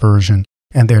current version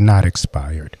and they're not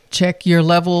expired. Check your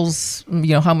levels,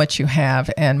 how much you have,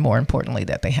 and more importantly,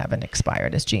 that they haven't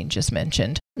expired, as Jean just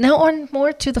mentioned. Now on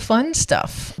more to the fun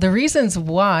stuff. The reasons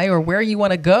why or where you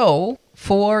want to go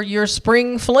for your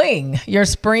spring fling, your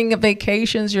spring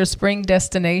vacations, your spring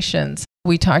destinations.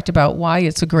 We talked about why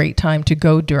it's a great time to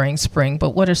go during spring, but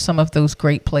what are some of those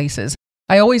great places?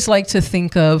 I always like to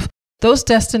think of those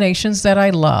destinations that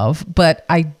I love, but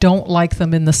I don't like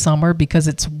them in the summer because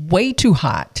it's way too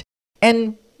hot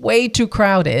and way too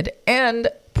crowded and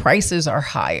prices are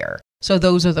higher. So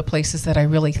those are the places that I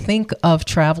really think of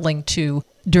traveling to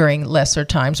during lesser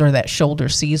times or that shoulder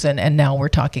season. And now we're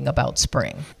talking about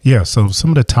spring. Yeah, so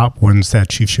some of the top ones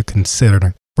that you should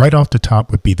consider right off the top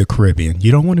would be the Caribbean.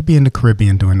 You don't want to be in the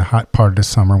Caribbean during the hot part of the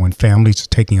summer when families are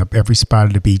taking up every spot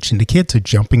of the beach and the kids are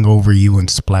jumping over you and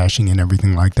splashing and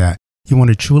everything like that. You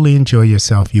want to truly enjoy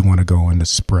yourself. You want to go in the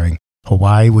spring.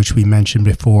 Hawaii, which we mentioned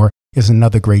before, is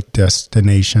another great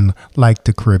destination like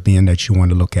the Caribbean that you want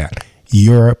to look at.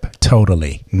 Europe,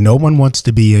 totally. No one wants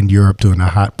to be in Europe during a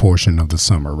hot portion of the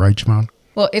summer, right, Javon?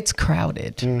 Well, it's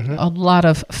crowded. A lot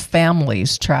of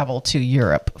families travel to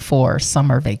Europe for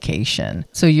summer vacation.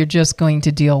 So you're just going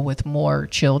to deal with more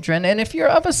children. And if you're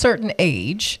of a certain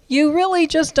age, you really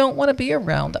just don't want to be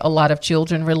around a lot of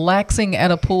children relaxing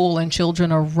at a pool and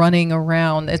children are running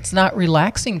around. It's not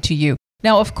relaxing to you.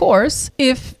 Now, of course,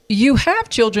 if you have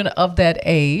children of that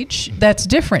age, that's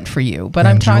different for you. But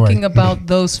I'm talking about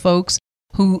those folks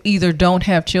who either don't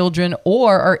have children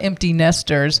or are empty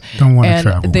nesters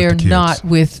and they're not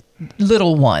with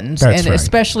little ones. That's and right.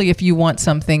 Especially if you want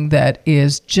something that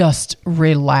is just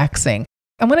relaxing.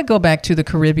 I'm going to go back to the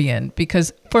Caribbean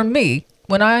because for me,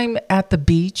 when I'm at the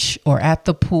beach or at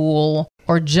the pool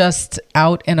or just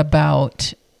out and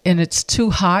about, and it's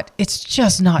too hot, it's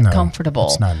just not comfortable.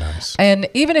 It's not nice. And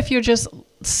even if you're just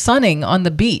sunning on the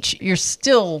beach, you're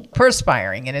still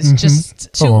perspiring and it's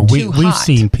just too hot. We've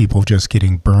seen people just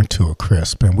getting burnt to a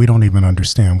crisp and we don't even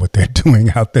understand what they're doing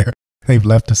out there. They've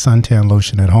left the suntan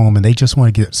lotion at home and they just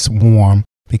want to get warm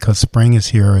because spring is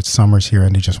here, it's summer's here,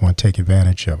 and they just want to take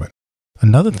advantage of it.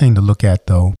 Another thing to look at,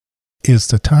 though, is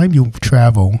the time you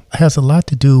travel has a lot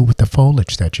to do with the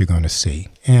foliage that you're going to see.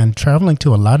 And traveling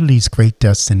to a lot of these great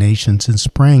destinations in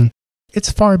spring,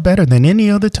 it's far better than any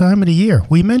other time of the year.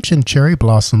 We mentioned cherry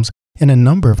blossoms in a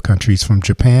number of countries, from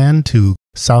Japan to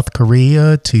South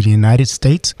Korea to the United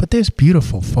States, but there's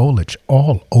beautiful foliage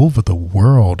all over the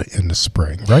world in the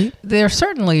spring, right? There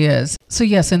certainly is. So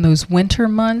yes, in those winter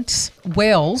months,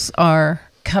 whales are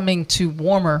coming to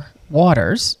warmer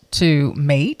waters to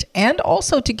mate and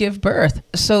also to give birth.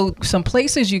 So some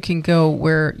places you can go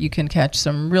where you can catch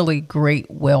some really great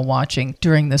whale watching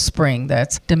during the spring.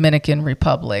 That's Dominican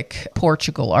Republic,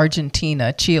 Portugal,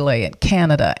 Argentina, Chile, and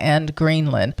Canada, and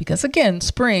Greenland. Because again,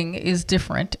 spring is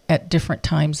different at different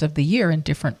times of the year in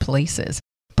different places.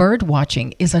 Bird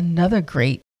watching is another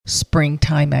great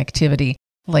springtime activity,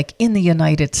 like in the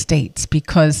United States,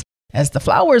 because as the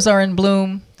flowers are in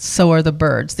bloom, so are the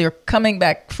birds. They're coming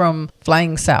back from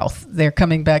flying south. They're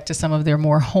coming back to some of their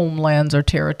more homelands or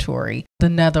territory. The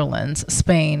Netherlands,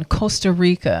 Spain, Costa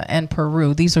Rica, and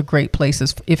Peru. These are great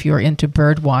places if you're into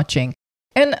bird watching.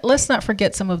 And let's not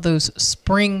forget some of those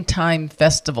springtime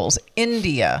festivals.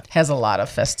 India has a lot of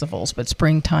festivals, but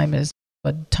springtime is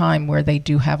a time where they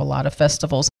do have a lot of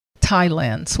festivals.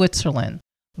 Thailand, Switzerland,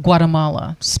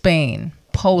 Guatemala, Spain,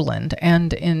 Poland,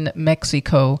 and in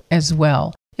Mexico as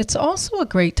well. It's also a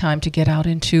great time to get out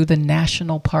into the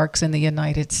national parks in the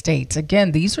United States.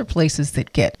 Again, these are places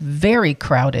that get very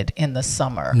crowded in the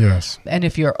summer. Yes. And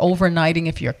if you're overnighting,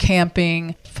 if you're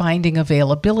camping, finding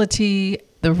availability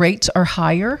The rates are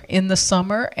higher in the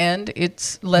summer and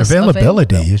it's less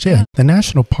availability. available. Yeah. The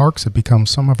national parks have become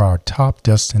some of our top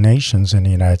destinations in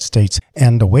the United States.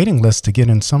 And the waiting list to get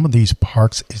in some of these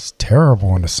parks is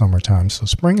terrible in the summertime. So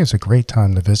spring is a great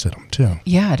time to visit them too.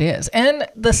 Yeah, it is. And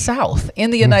the South in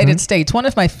the United States, one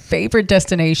of my favorite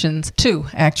destinations, two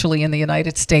actually in the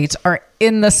United States, are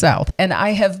in the South. And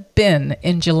I have been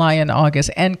in July and August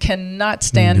and cannot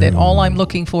stand it. All I'm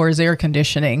looking for is air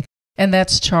conditioning. And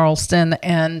that's Charleston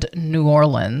and New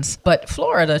Orleans. But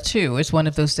Florida, too, is one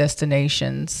of those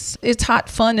destinations. It's hot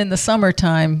fun in the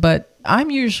summertime, but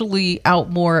I'm usually out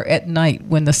more at night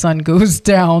when the sun goes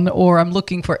down, or I'm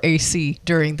looking for AC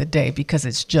during the day because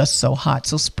it's just so hot.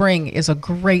 So spring is a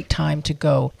great time to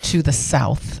go to the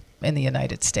South in the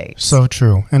United States. So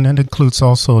true. And that includes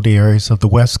also the areas of the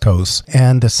West Coast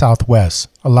and the Southwest.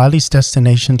 A lot of these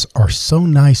destinations are so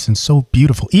nice and so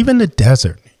beautiful. Even the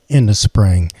desert in the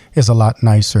spring is a lot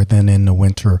nicer than in the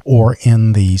winter or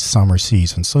in the summer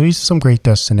season. So these are some great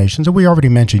destinations. And we already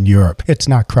mentioned Europe. It's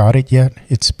not crowded yet.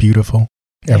 It's beautiful.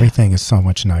 Everything is so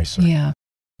much nicer. Yeah.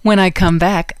 When I come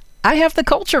back, I have the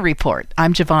Culture Report.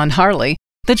 I'm Javon Harley,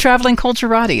 the Traveling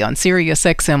Culturati on Sirius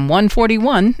XM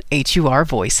 141 HUR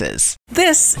Voices.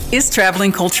 This is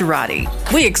Traveling Culturati.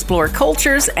 We explore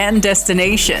cultures and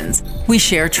destinations. We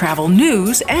share travel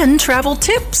news and travel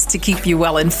tips to keep you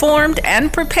well informed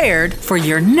and prepared for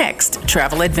your next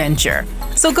travel adventure.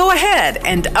 So go ahead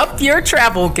and up your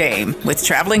travel game with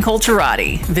Traveling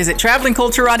Culturati. Visit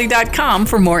travelingculturati.com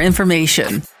for more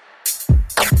information.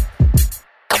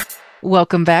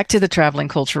 Welcome back to the Traveling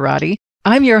Culturati.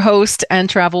 I'm your host and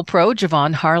travel pro,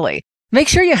 Javon Harley. Make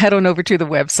sure you head on over to the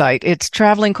website. It's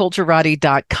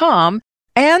travelingculturati.com.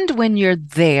 And when you're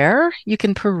there, you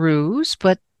can peruse,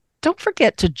 but don't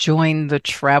forget to join the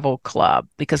travel club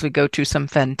because we go to some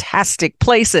fantastic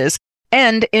places.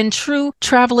 And in true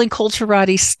Traveling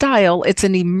Culturati style, it's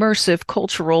an immersive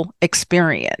cultural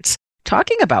experience.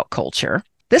 Talking about culture,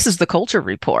 this is the Culture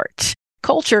Report.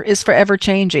 Culture is forever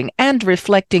changing and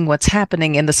reflecting what's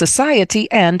happening in the society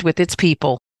and with its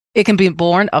people. It can be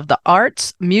born of the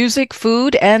arts, music,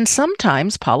 food, and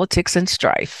sometimes politics and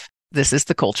strife. This is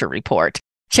the Culture Report.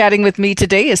 Chatting with me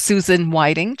today is Susan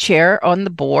Whiting, chair on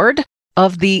the board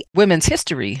of the Women's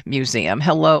History Museum.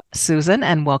 Hello, Susan,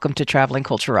 and welcome to Traveling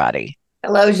Culturati.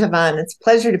 Hello, Javon. It's a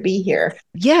pleasure to be here.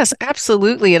 Yes,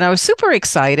 absolutely. And I was super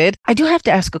excited. I do have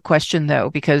to ask a question,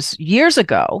 though, because years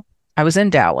ago, I was in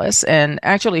Dallas, and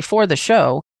actually for the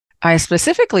show, I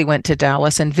specifically went to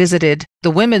Dallas and visited the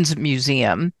Women's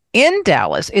Museum in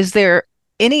Dallas. Is there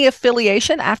any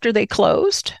affiliation after they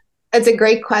closed? It's a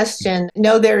great question.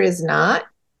 No, there is not.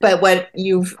 But what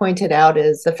you've pointed out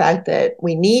is the fact that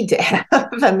we need to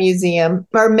have a museum,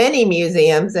 or many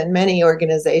museums and many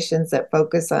organizations that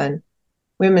focus on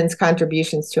women's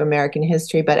contributions to American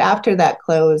history. But after that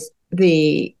closed,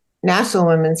 the National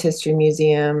Women's History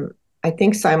Museum, I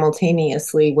think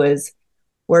simultaneously was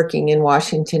working in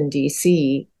Washington,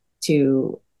 D.C.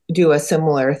 to do a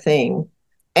similar thing.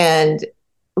 And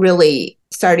really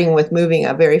starting with moving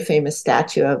a very famous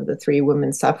statue of the three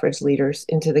women suffrage leaders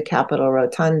into the Capitol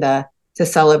Rotunda to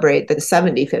celebrate the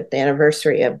 75th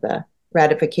anniversary of the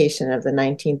ratification of the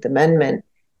 19th Amendment.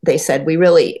 They said, we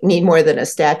really need more than a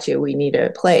statue, we need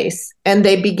a place. And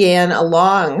they began a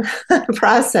long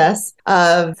process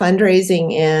of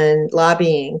fundraising and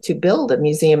lobbying to build a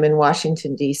museum in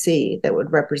Washington, D.C. that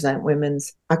would represent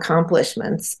women's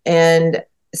accomplishments. And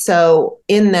so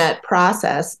in that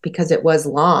process, because it was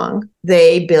long,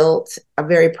 they built a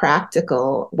very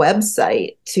practical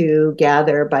website to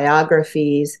gather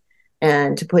biographies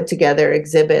and to put together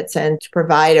exhibits and to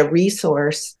provide a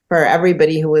resource for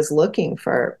everybody who was looking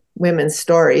for women's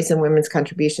stories and women's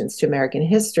contributions to American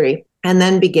history. And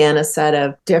then began a set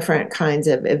of different kinds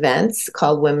of events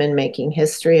called Women Making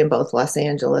History in both Los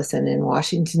Angeles and in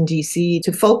Washington, D.C.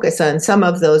 to focus on some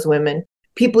of those women,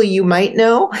 people you might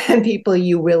know and people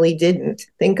you really didn't.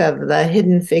 Think of the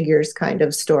hidden figures kind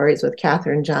of stories with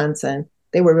Katherine Johnson.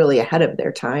 They were really ahead of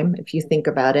their time, if you think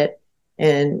about it,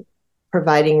 and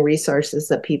providing resources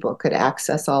that people could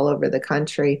access all over the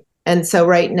country. And so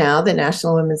right now, the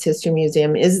National Women's History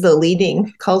Museum is the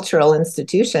leading cultural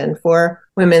institution for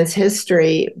women's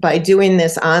history by doing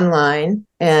this online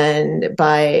and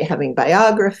by having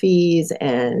biographies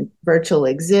and virtual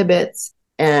exhibits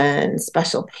and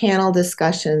special panel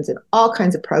discussions and all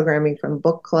kinds of programming from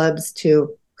book clubs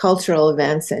to cultural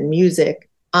events and music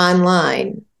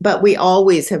online. But we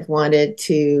always have wanted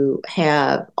to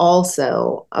have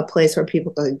also a place where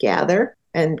people could gather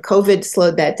And COVID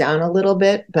slowed that down a little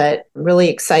bit, but I'm really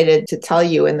excited to tell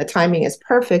you, and the timing is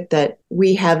perfect, that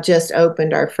we have just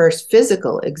opened our first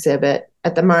physical exhibit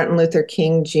at the Martin Luther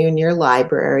King Jr.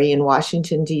 Library in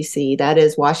Washington, D.C. That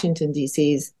is Washington,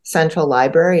 D.C.'s central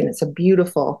library, and it's a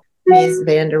beautiful Mies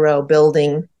van der Rohe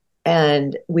building.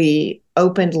 And we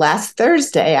opened last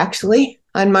Thursday, actually,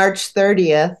 on March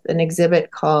 30th, an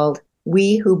exhibit called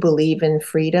We Who Believe in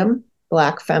Freedom,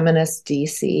 Black Feminist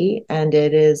DC, and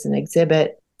it is an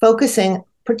exhibit focusing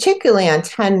particularly on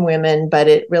 10 women, but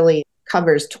it really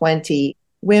covers 20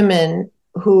 women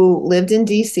who lived in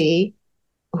DC,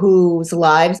 whose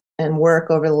lives and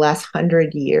work over the last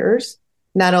 100 years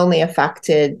not only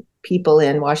affected people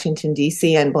in Washington,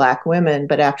 DC and Black women,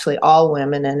 but actually all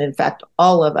women, and in fact,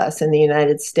 all of us in the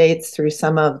United States through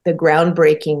some of the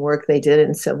groundbreaking work they did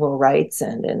in civil rights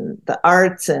and in the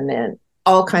arts and in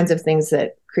all kinds of things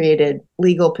that created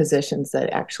legal positions that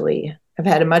actually have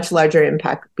had a much larger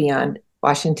impact beyond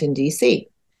Washington, D.C.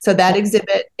 So that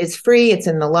exhibit is free. It's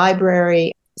in the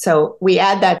library. So we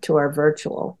add that to our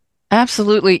virtual.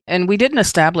 Absolutely. And we didn't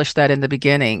establish that in the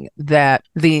beginning, that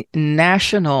the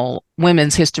National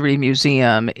Women's History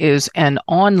Museum is an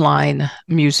online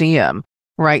museum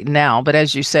right now. But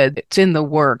as you said, it's in the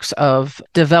works of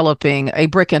developing a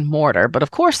brick and mortar. But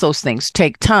of course, those things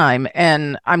take time.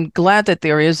 And I'm glad that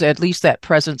there is at least that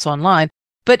presence online.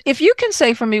 But if you can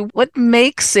say for me, what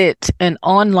makes it an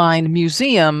online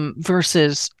museum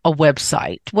versus a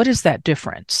website? What is that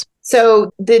difference?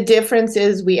 So the difference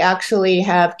is we actually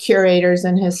have curators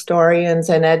and historians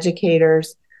and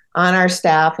educators on our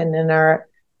staff and in our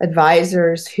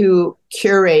advisors who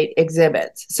curate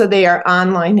exhibits. So they are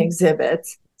online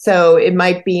exhibits. So it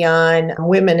might be on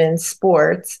women in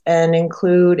sports and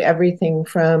include everything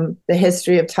from the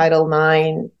history of Title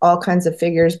IX, all kinds of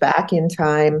figures back in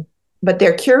time. But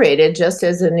they're curated just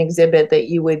as an exhibit that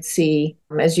you would see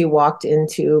as you walked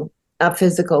into a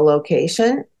physical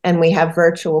location. And we have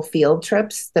virtual field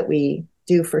trips that we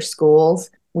do for schools.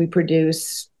 We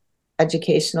produce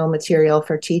educational material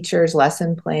for teachers,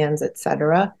 lesson plans,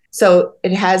 etc. So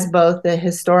it has both the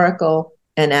historical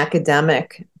and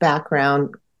academic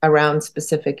background around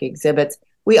specific exhibits.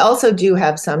 We also do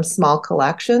have some small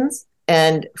collections.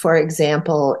 And for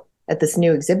example, at this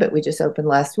new exhibit we just opened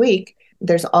last week,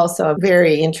 there's also a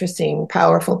very interesting,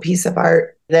 powerful piece of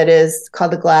art that is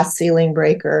called the Glass Ceiling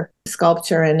Breaker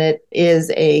sculpture. And it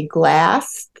is a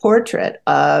glass portrait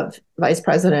of Vice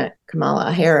President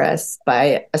Kamala Harris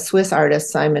by a Swiss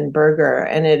artist, Simon Berger.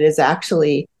 And it is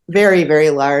actually very, very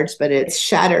large, but it's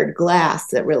shattered glass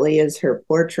that really is her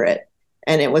portrait.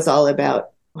 And it was all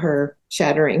about her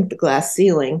shattering the glass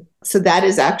ceiling. So that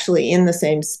is actually in the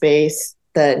same space.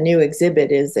 The new exhibit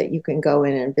is that you can go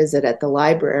in and visit at the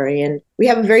library. And we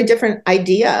have a very different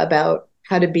idea about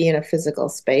how to be in a physical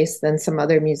space than some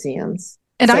other museums.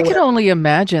 And I can only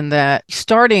imagine that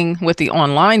starting with the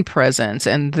online presence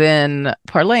and then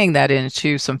parlaying that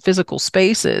into some physical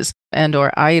spaces and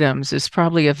or items is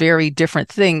probably a very different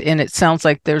thing. And it sounds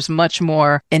like there's much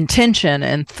more intention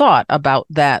and thought about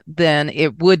that than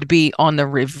it would be on the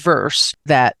reverse,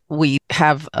 that we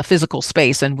have a physical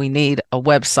space and we need a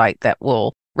website that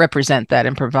will represent that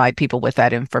and provide people with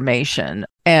that information.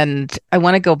 And I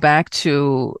want to go back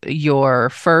to your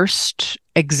first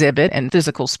exhibit and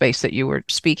physical space that you were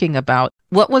speaking about.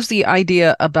 What was the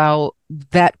idea about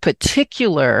that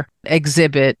particular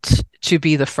exhibit to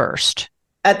be the first?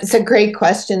 It's a great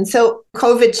question. So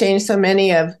COVID changed so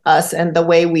many of us and the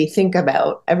way we think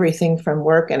about everything from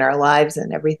work and our lives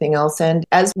and everything else. And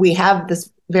as we have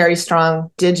this very strong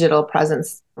digital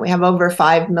presence, we have over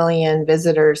 5 million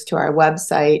visitors to our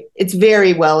website. It's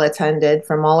very well attended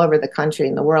from all over the country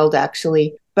and the world,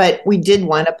 actually. But we did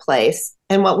want a place.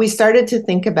 And what we started to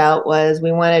think about was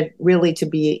we wanted really to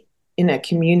be in a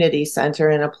community center,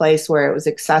 in a place where it was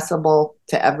accessible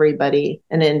to everybody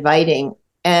and inviting.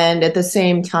 And at the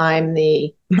same time,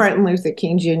 the Martin Luther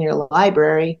King Jr.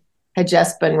 Library had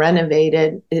just been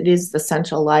renovated. It is the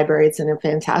central library. It's in a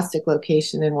fantastic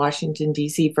location in Washington,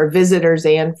 D.C. for visitors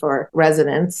and for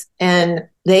residents. And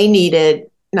they needed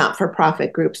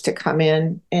not-for-profit groups to come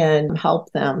in and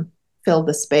help them fill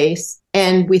the space.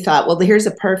 And we thought, well, here's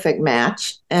a perfect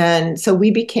match. And so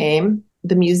we became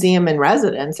the museum in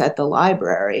residence at the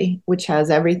library, which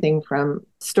has everything from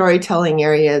storytelling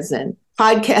areas and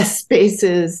podcast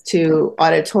spaces to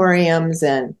auditoriums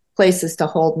and places to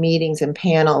hold meetings and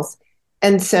panels.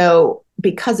 And so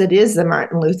because it is the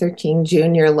Martin Luther King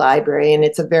Jr. Library, and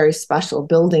it's a very special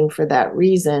building for that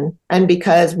reason, and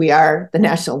because we are the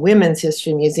National Women's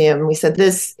History Museum, we said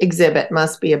this exhibit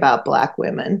must be about Black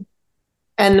women.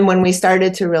 And when we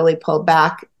started to really pull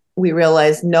back we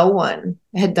realized no one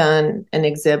had done an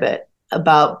exhibit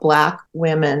about Black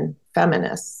women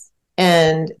feminists.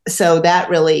 And so that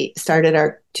really started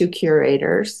our two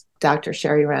curators, Dr.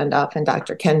 Sherry Randolph and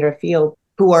Dr. Kendra Field,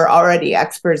 who are already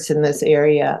experts in this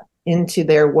area, into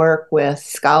their work with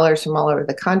scholars from all over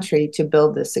the country to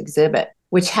build this exhibit,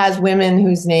 which has women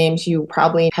whose names you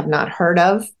probably have not heard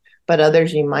of, but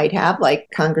others you might have, like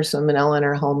Congresswoman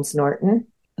Eleanor Holmes Norton,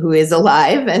 who is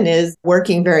alive and is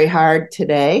working very hard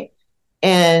today.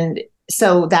 And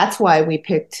so that's why we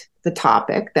picked the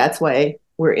topic. That's why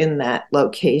we're in that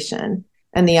location.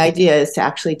 And the idea is to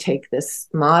actually take this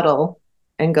model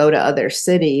and go to other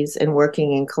cities and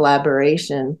working in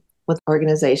collaboration with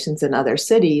organizations in other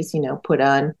cities, put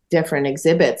on different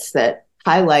exhibits that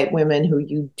highlight women who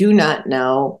you do not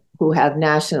know who have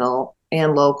national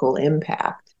and local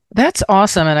impact. That's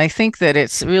awesome. And I think that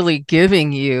it's really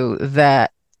giving you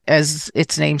that, as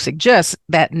its name suggests,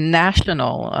 that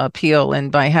national appeal.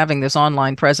 And by having this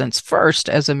online presence first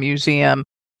as a museum,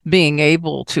 being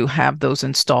able to have those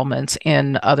installments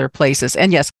in other places.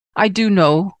 And yes, I do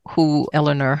know who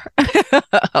Eleanor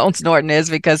Holmes Norton is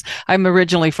because I'm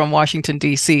originally from Washington,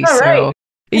 D.C. Oh, so right.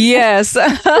 yes.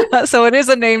 So it is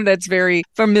a name that's very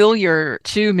familiar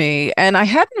to me. And I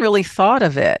hadn't really thought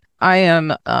of it. I am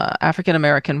an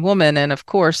African-American woman and, of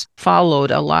course,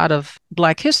 followed a lot of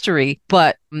Black history,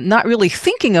 but not really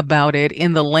thinking about it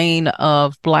in the lane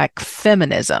of Black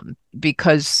feminism,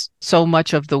 because so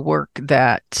much of the work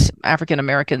that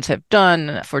African-Americans have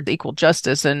done for equal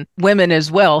justice and women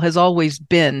as well has always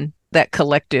been that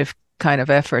collective kind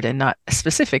of effort and not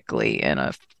specifically in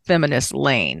a feminist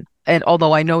lane. And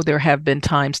although I know there have been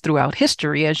times throughout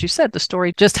history, as you said, the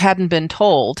story just hadn't been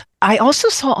told. I also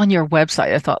saw on your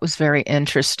website, I thought was very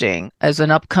interesting, as an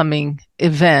upcoming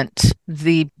event,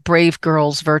 the Brave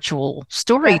Girls virtual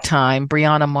story time,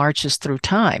 Brianna Marches Through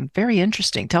Time. Very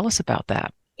interesting. Tell us about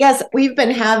that. Yes, we've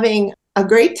been having a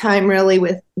great time really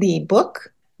with the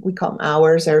book. We call them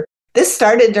hours. This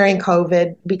started during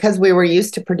COVID because we were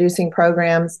used to producing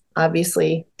programs,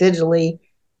 obviously digitally,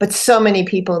 but so many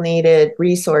people needed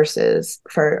resources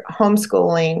for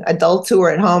homeschooling, adults who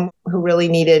were at home who really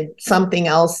needed something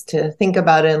else to think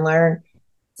about and learn.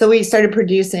 So we started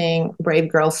producing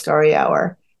Brave Girls Story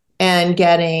Hour and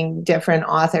getting different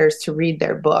authors to read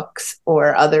their books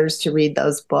or others to read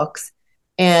those books.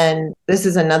 And this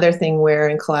is another thing where,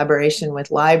 in collaboration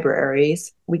with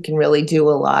libraries, we can really do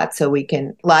a lot. So we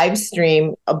can live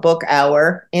stream a book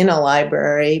hour in a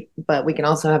library, but we can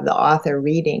also have the author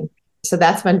reading. So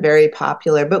that's been very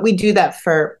popular. But we do that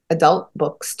for adult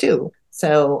books, too.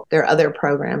 So there are other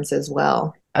programs as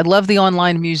well. I love the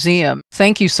online museum.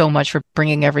 Thank you so much for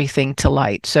bringing everything to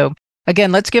light. So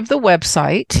again, let's give the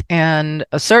website and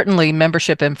certainly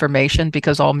membership information,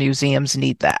 because all museums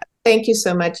need that. Thank you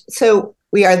so much. So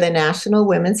we are the National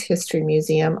Women's History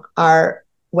Museum. Our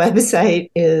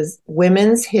website is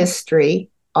womenshistory,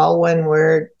 all one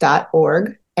word,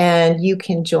 .org. And you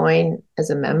can join as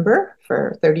a member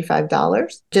for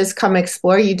 $35. Just come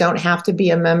explore. You don't have to be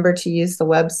a member to use the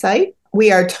website.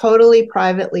 We are totally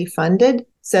privately funded.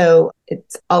 So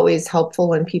it's always helpful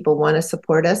when people want to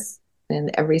support us. And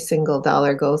every single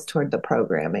dollar goes toward the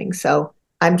programming. So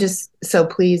I'm just so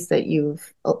pleased that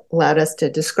you've allowed us to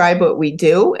describe what we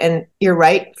do. And you're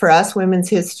right, for us, women's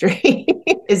history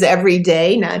is every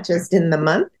day, not just in the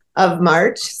month of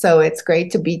March. So it's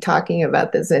great to be talking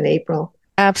about this in April.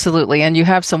 Absolutely. And you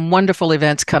have some wonderful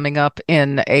events coming up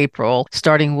in April,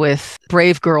 starting with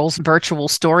Brave Girls virtual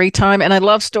story time. And I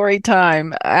love story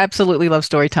time. Absolutely love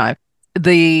story time.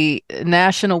 The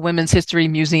National Women's History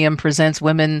Museum presents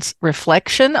Women's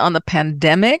Reflection on the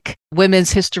Pandemic,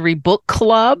 Women's History Book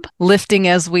Club, Lifting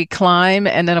as We Climb,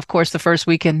 and then, of course, the first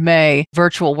week in May,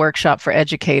 virtual workshop for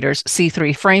educators,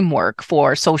 C3 Framework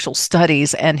for Social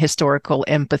Studies and Historical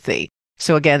Empathy.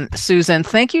 So again, Susan,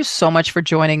 thank you so much for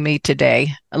joining me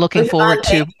today. Looking forward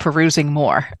to perusing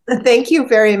more. Thank you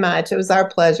very much. It was our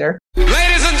pleasure.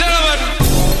 Ladies and gentlemen.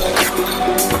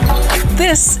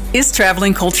 This is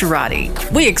Traveling Culturati.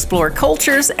 We explore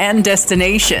cultures and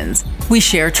destinations. We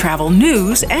share travel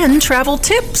news and travel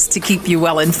tips to keep you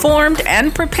well informed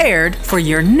and prepared for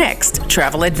your next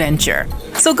travel adventure.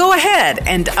 So go ahead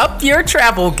and up your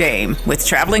travel game with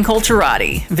Traveling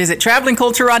Culturati. Visit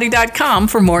travelingculturati.com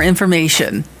for more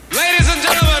information. Ladies and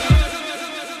gentlemen.